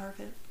then carve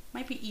it.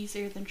 Might be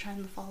easier than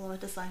trying to follow a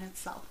design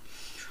itself.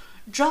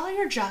 Draw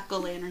your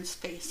jack-o'-lantern's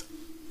face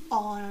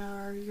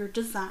on your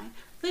design.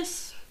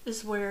 This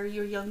is where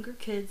your younger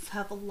kids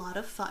have a lot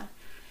of fun.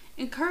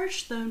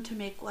 Encourage them to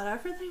make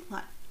whatever they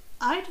want.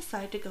 I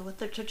decided to go with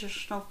the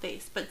traditional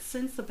face, but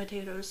since the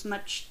potato is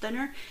much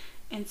thinner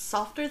and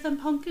softer than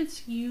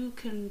pumpkins, you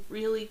can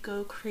really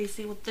go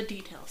crazy with the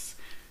details.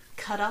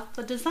 Cut out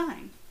the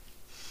design.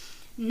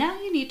 Now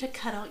you need to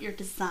cut out your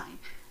design.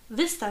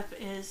 This step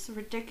is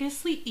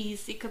ridiculously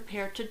easy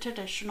compared to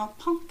traditional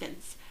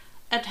pumpkins.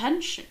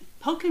 Attention!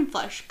 Pumpkin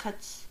flesh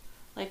cuts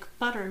like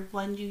butter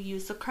when you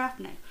use a craft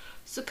knife,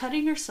 so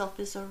cutting yourself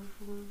is a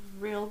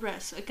real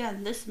risk.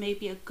 Again, this may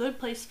be a good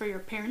place for your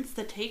parents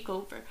to take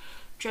over.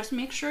 Just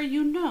make sure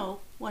you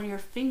know when your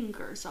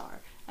fingers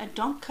are and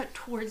don't cut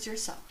towards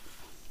yourself.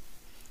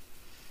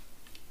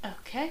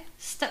 Okay,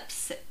 step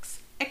 6,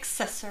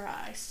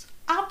 accessorize.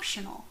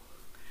 Optional.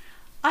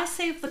 I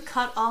saved the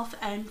cut off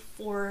end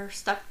for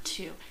step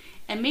 2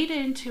 and made it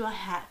into a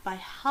hat by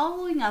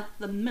hollowing out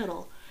the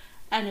middle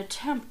and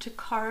attempt to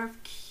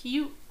carve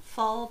cute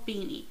fall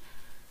beanie.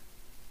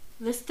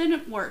 This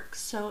didn't work,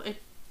 so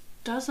it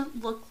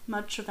doesn't look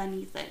much of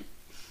anything,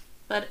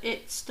 but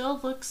it still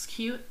looks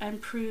cute and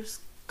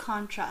proves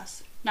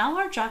contrast. Now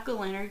our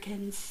jack-o'-lantern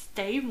can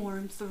stay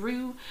warm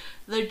through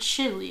the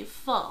chilly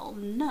fall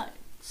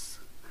nights.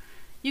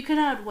 You can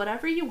add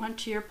whatever you want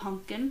to your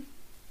pumpkin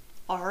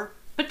or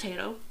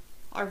potato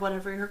or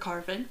whatever you're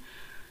carving.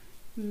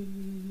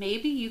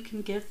 Maybe you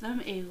can give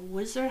them a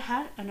wizard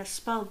hat and a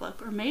spell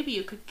book, or maybe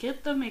you could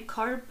give them a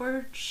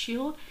cardboard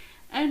shield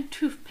and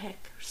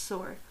toothpick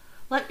sword.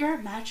 Let your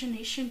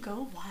imagination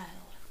go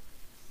wild.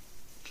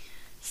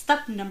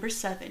 Step number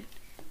 7.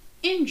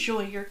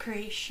 Enjoy your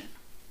creation.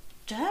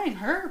 Dang,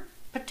 her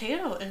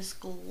potato is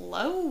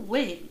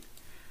glowing.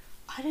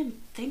 I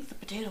didn't think the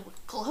potato would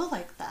glow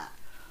like that.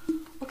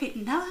 Okay,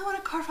 now I want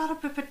to carve out a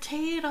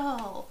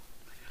potato.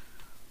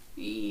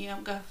 Yeah,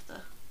 I'm going with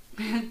the...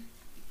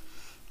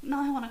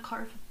 Now I want to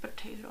carve a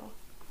potato,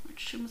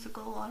 which seems like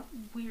a lot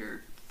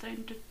weird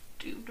thing to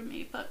do to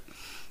me, but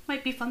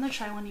might be fun to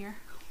try one year.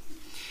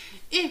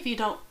 If you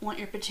don't want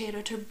your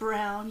potato to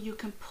brown, you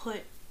can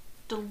put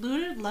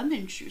diluted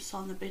lemon juice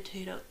on the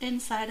potato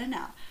inside and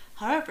out.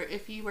 However,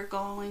 if you were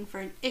going for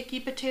an icky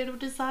potato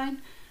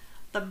design,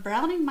 the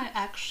browning might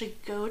actually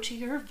go to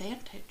your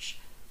advantage.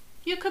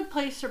 You could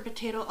place your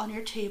potato on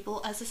your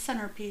table as a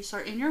centerpiece or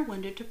in your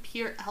window to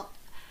peer out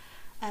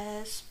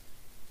as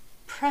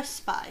press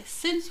by.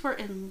 Since we're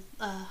in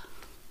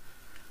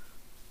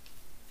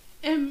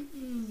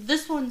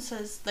this one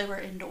says they were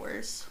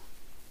indoors.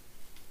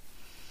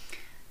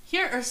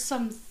 Here are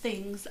some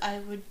things I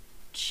would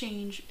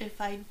change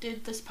if I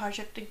did this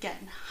project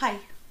again. Hi,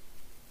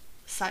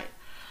 side.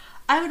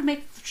 I would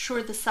make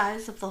sure the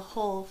size of the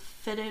hole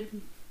fitted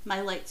my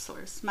light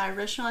source. My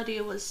original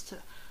idea was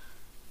to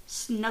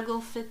snuggle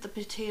fit the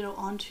potato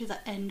onto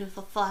the end of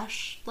the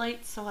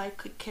flashlight so I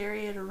could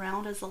carry it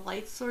around as a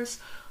light source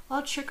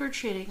while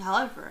trick-or-treating.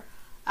 However,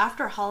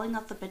 after hauling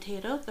out the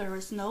potato, there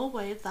was no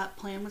way that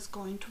plan was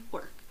going to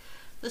work.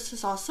 This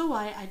is also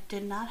why I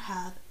did not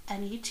have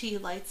any tea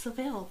lights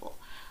available.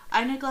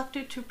 I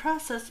neglected to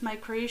process my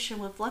creation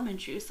with lemon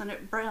juice and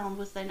it browned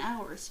within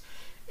hours.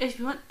 If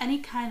you want any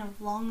kind of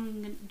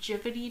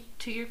longevity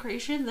to your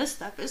creation, this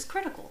step is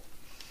critical.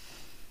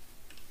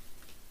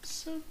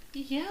 So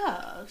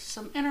yeah,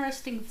 some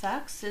interesting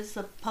facts is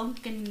a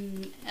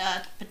pumpkin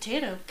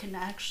potato can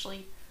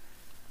actually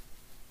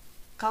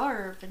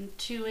carve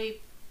into a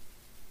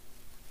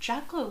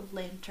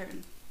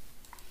jack-o'-lantern,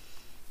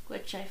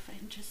 which I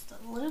find just a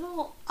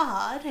little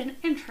odd and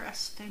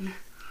interesting.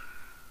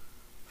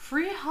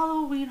 Free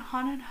Halloween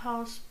haunted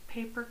house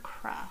paper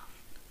craft.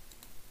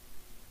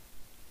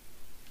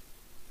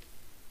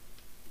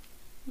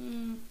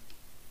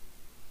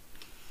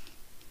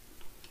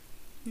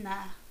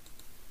 Nah.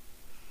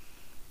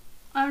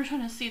 I'm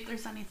trying to see if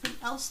there's anything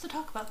else to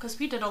talk about because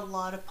we did a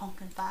lot of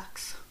pumpkin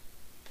facts.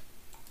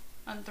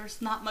 And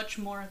there's not much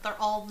more. They're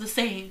all the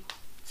same.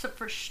 Except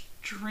for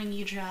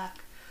Stringy Jack.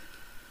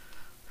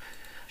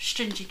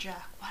 Stingy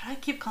Jack. Why do I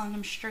keep calling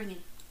him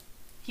Stringy?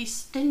 He's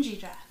Stingy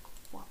Jack.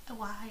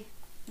 Why?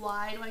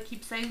 Why do I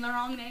keep saying the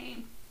wrong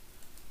name?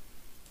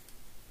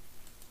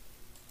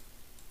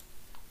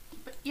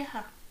 But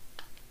yeah.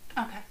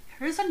 Okay,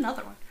 here's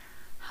another one.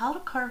 How to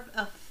carve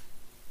a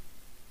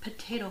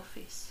potato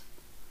face.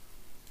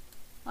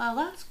 Well,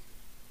 that's...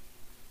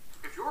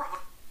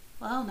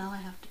 Well, now I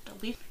have to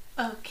delete.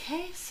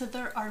 Okay, so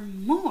there are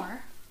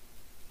more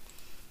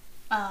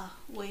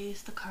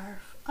ways to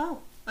carve. Oh,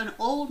 an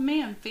old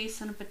man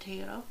facing a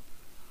potato.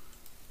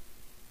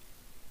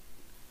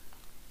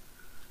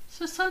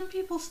 So some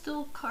people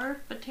still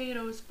carve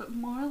potatoes, but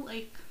more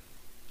like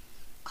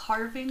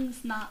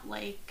carvings, not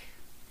like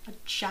a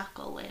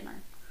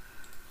jack-o'-lantern.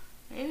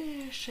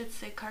 Maybe I should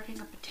say carving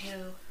a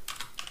potato.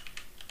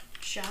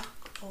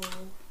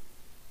 Jack-o'-lantern.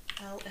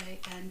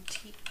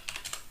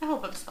 I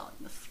hope I'm spelling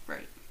this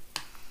right.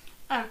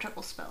 I have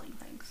trouble spelling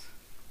things.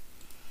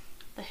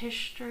 The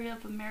history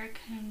of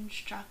American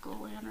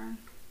jack-o'-lantern.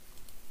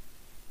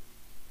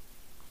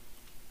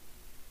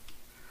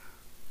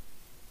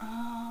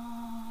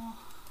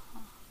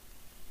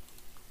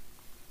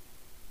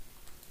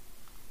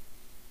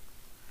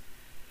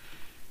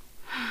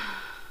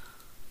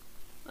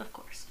 Of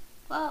course.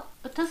 Well,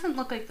 it doesn't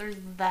look like there's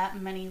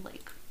that many,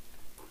 like...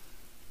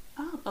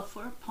 Oh,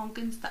 before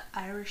pumpkins, the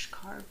Irish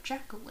carved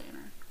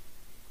jack-o'-lantern.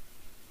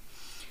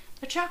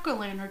 The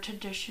jack-o'-lantern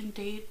tradition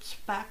dates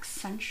back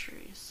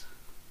centuries,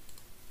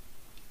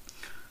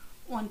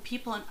 when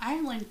people in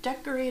Ireland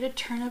decorated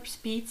turnips,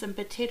 beets, and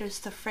potatoes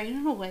to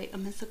frighten away a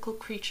mythical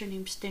creature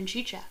named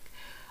Stingy Jack.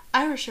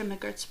 Irish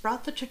immigrants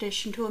brought the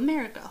tradition to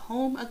America,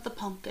 home of the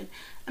pumpkin,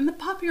 and the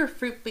popular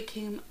fruit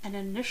became an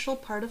initial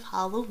part of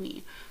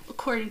Halloween.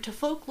 According to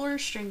folklore,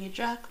 Stingy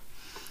Jack,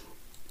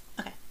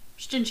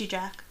 Stingy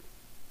Jack,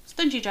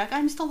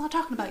 I'm still not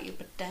talking about you,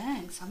 but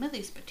dang, some of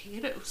these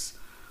potatoes.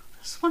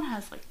 This one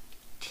has like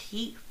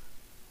teeth.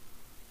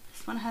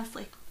 This one has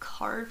like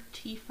carved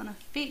teeth and a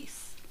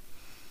face.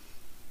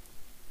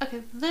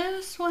 Okay,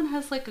 this one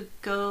has like a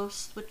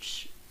ghost,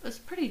 which is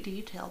pretty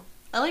detailed.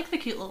 I like the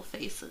cute little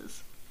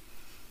faces.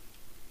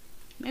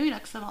 Maybe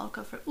next time I'll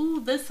go for... Ooh,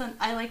 this one,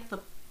 I like the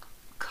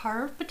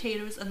carved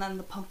potatoes and then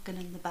the pumpkin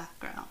in the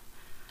background.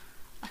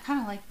 I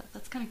kind of like that.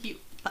 That's kind of cute.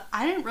 But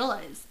I didn't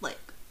realize, like,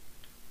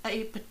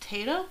 a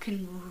potato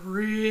can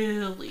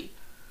really,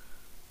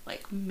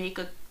 like, make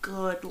a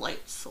good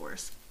light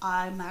source.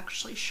 I'm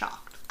actually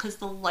shocked. Because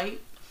the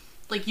light,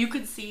 like, you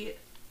could see it.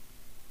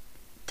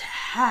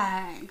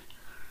 Dang.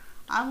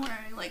 I'm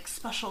wearing, like,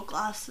 special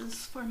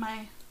glasses for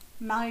my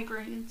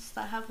migraines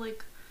that have,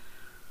 like...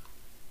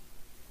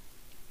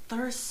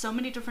 There are so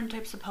many different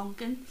types of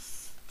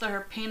pumpkins. There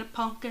are painted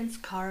pumpkins,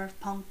 carved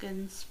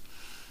pumpkins.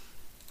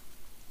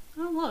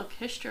 Oh look,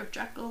 history of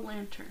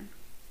jack-o'-lantern.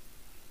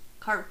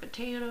 Carved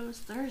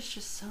potatoes. There's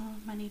just so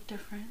many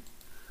different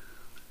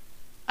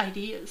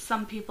ideas.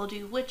 Some people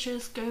do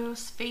witches,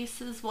 ghosts,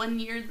 faces. One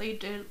year they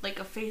did like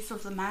a face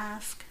of the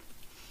mask.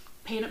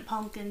 Painted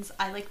pumpkins.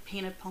 I like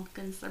painted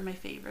pumpkins. They're my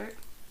favorite.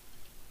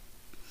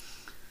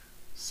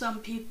 Some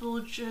people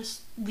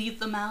just leave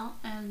them out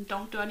and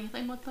don't do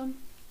anything with them,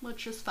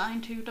 which is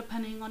fine too,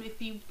 depending on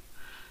if you...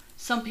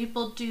 Some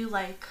people do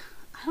like,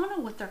 I don't know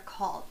what they're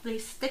called. They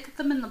stick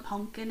them in the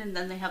pumpkin and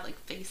then they have like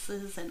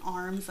faces and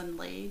arms and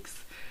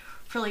legs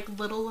for like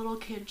little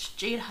kids.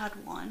 Jade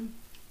had one.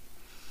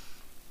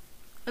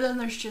 And then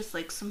there's just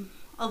like some,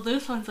 oh,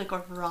 this one's like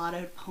a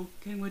rotted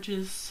pumpkin, which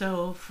is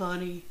so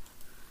funny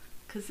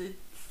because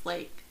it's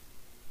like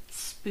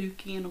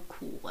spooky in a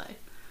cool way.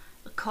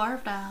 The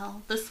carved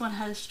owl, this one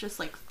has just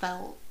like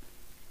felt.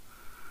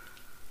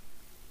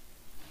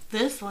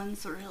 this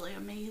one's really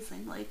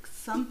amazing. Like,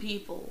 some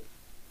people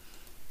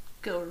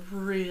go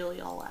really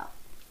all out.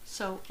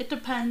 So it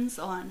depends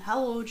on how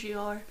old you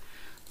are.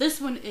 This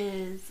one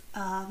is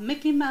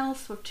Mickey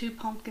Mouse with two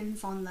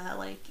pumpkins on the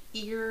like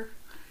ear,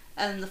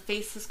 and the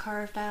face is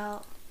carved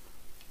out.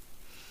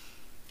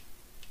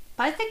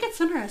 But I think it's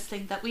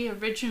interesting that we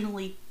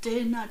originally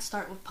did not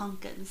start with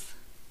pumpkins.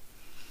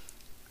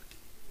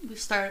 We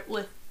started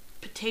with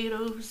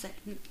potatoes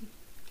and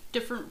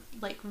different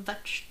like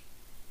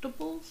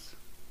vegetables.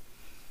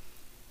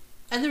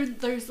 And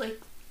there's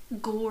like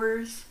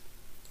gourds.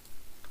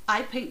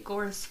 I pick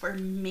gourds for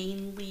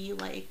mainly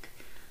like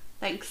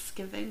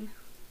Thanksgiving.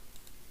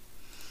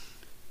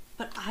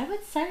 But I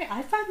would say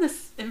I find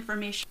this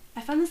information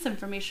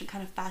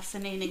kind of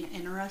fascinating and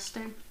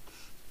interesting.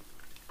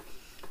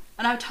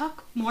 And I would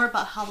talk more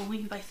about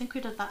Halloween, but I think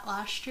we did that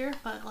last year.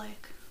 But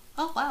like,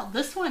 oh wow,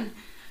 this one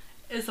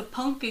is a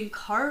pumpkin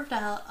carved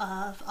out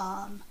of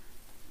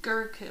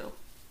Gurku,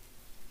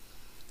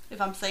 if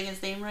I'm saying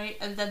his name right.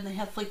 And then they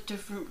have like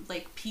different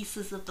like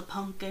pieces of the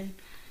pumpkin,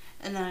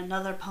 and then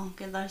another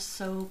pumpkin. That's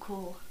so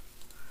cool.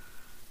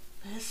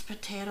 This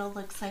potato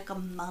looks like a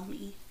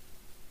mummy.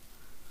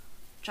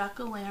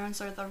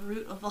 Jack-o'-lanterns are the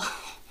root of all.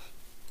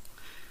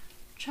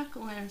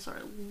 Jack-o'-lanterns are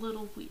a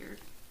little weird.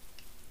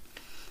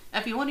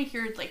 If you want to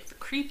hear like the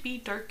creepy,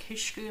 dark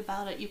history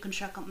about it, you can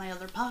check out my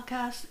other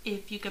podcast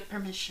if you get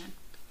permission,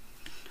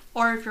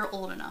 or if you're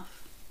old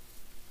enough.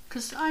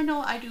 Because I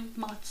know I do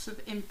lots of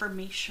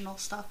informational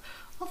stuff.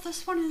 Oh,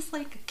 this one is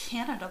like a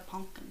Canada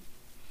pumpkin,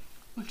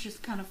 which is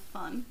kind of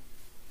fun.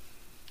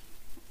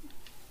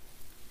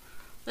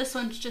 This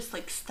one's just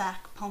like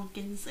stacked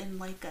pumpkins in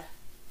like a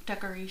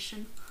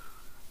decoration.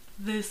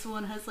 This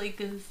one has like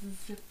a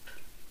zip.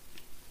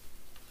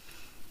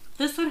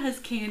 This one has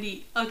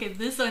candy. Okay,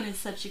 this one is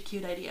such a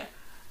cute idea.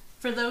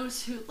 For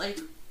those who like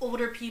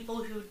older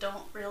people who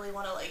don't really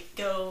want to like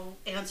go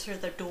answer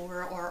the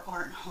door or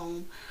aren't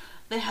home,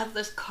 they have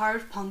this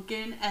carved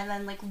pumpkin and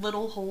then like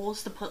little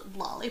holes to put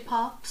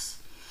lollipops.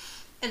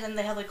 And then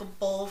they have like a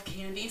bowl of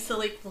candy, so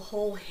like the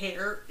whole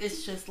hair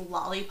is just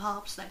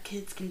lollipops that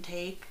kids can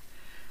take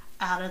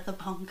out of the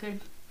pumpkin,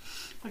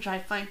 which I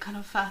find kind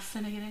of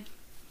fascinating.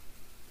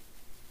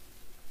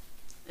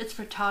 It's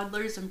for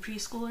toddlers and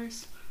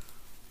preschoolers.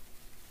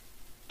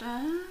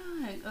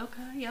 Dang,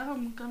 okay, yeah,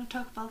 I'm gonna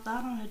talk about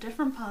that on a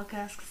different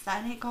podcast because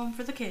that ain't going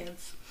for the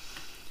kids.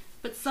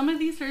 But some of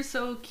these are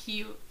so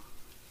cute.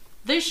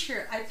 This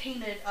year I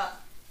painted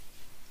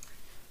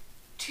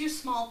two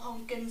small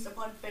pumpkins and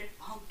one big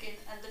pumpkin,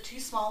 and the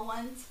two small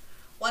ones,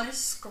 one is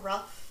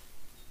Scruff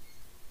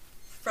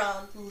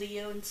from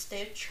Leo and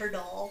Stitch, her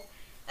doll,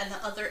 and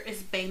the other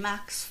is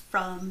Baymax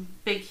from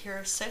Big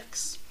Hero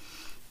 6.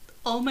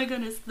 Oh my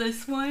goodness,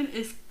 this one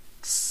is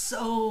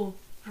so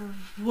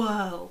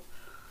whoa.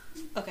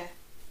 Okay.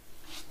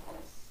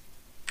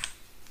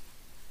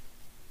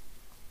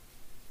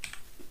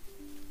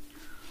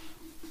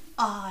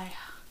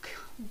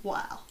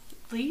 Wow.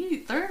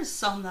 There's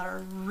some that are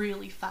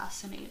really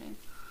fascinating.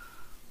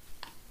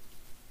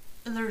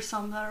 And there's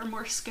some that are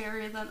more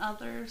scary than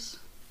others.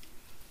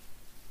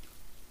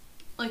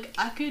 Like,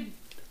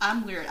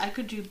 I'm weird. I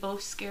could do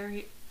both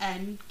scary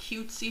and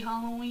cutesy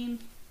Halloween.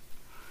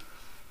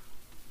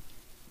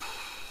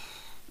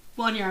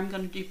 One year I'm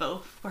gonna do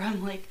both, where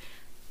I'm like,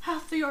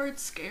 half the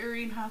art's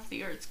scary and half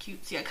the art's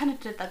cutesy. I kind of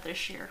did that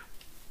this year.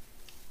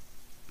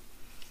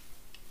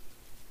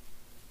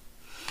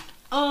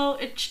 Oh,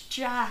 it's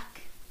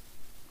Jack.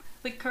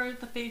 They carved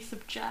the face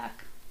of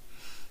Jack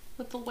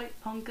with the white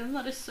pumpkin.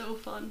 That is so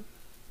fun.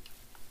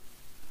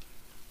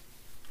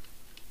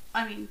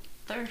 I mean,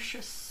 there's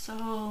just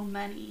so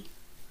many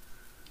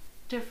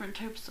different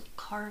types of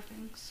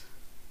carvings.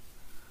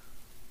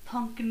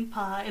 Pumpkin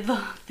pie. The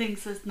thing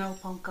says no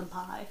pumpkin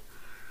pie,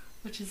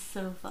 which is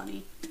so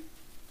funny.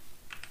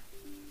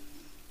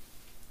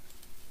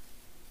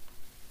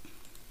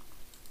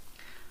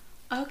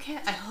 Okay,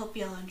 I hope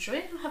y'all enjoy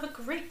it and have a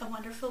great and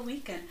wonderful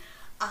weekend.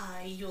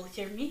 You'll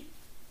hear me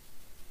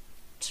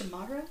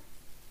tomorrow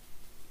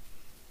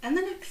and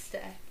the next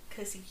day,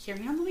 because you hear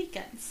me on the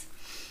weekends.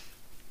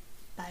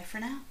 Bye for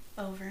now.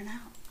 Over and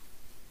out.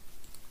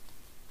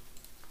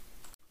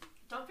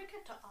 Don't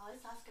forget to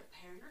always ask a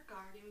parent or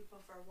guardian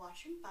before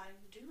watching, buying,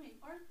 doing,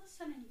 or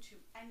listening to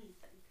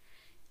anything.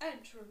 And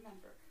to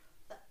remember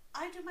that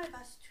I do my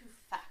best to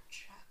fact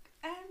check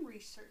and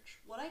research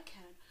what I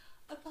can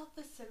about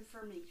this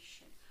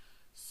information.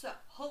 So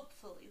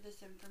hopefully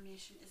this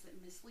information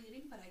isn't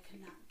misleading, but I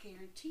cannot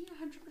guarantee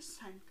 100%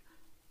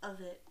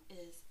 of it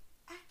is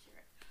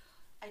accurate.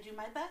 I do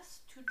my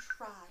best to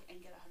try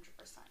and get 100%.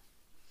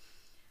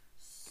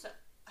 So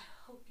I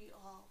hope you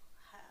all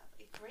have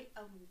a great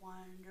and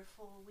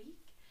wonderful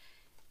week,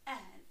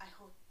 and I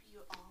hope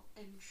you all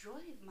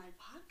enjoyed my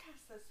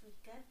podcast this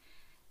weekend,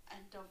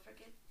 and don't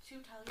forget to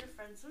tell your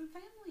friends and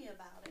family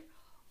about it.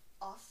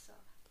 Also,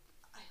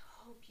 I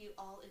hope you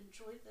all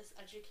enjoyed this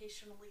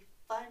educationally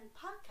fun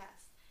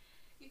podcast.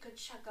 You could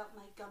check out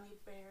my Gummy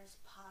Bears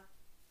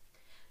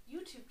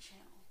YouTube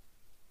channel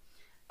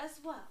as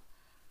well.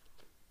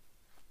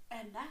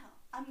 And now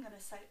I'm going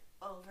to say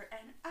over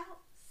and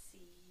out.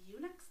 See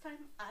you next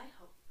time, I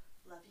hope.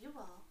 Love you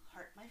all.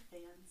 Heart my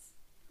fans.